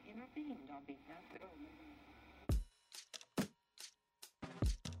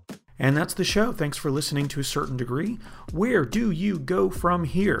 And that's the show. Thanks for listening to A Certain Degree. Where do you go from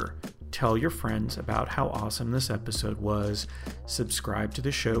here? Tell your friends about how awesome this episode was. Subscribe to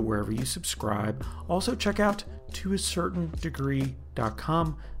the show wherever you subscribe. Also check out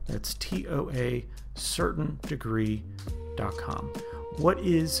toacertaindegree.com. That's TOA certaindegree.com. What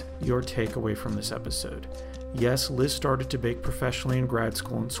is your takeaway from this episode? Yes, Liz started to bake professionally in grad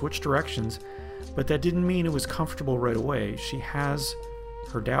school and switched directions, but that didn't mean it was comfortable right away. She has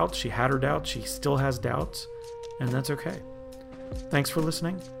her doubts, she had her doubts, she still has doubts, and that's okay. Thanks for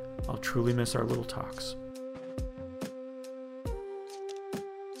listening. I'll truly miss our little talks.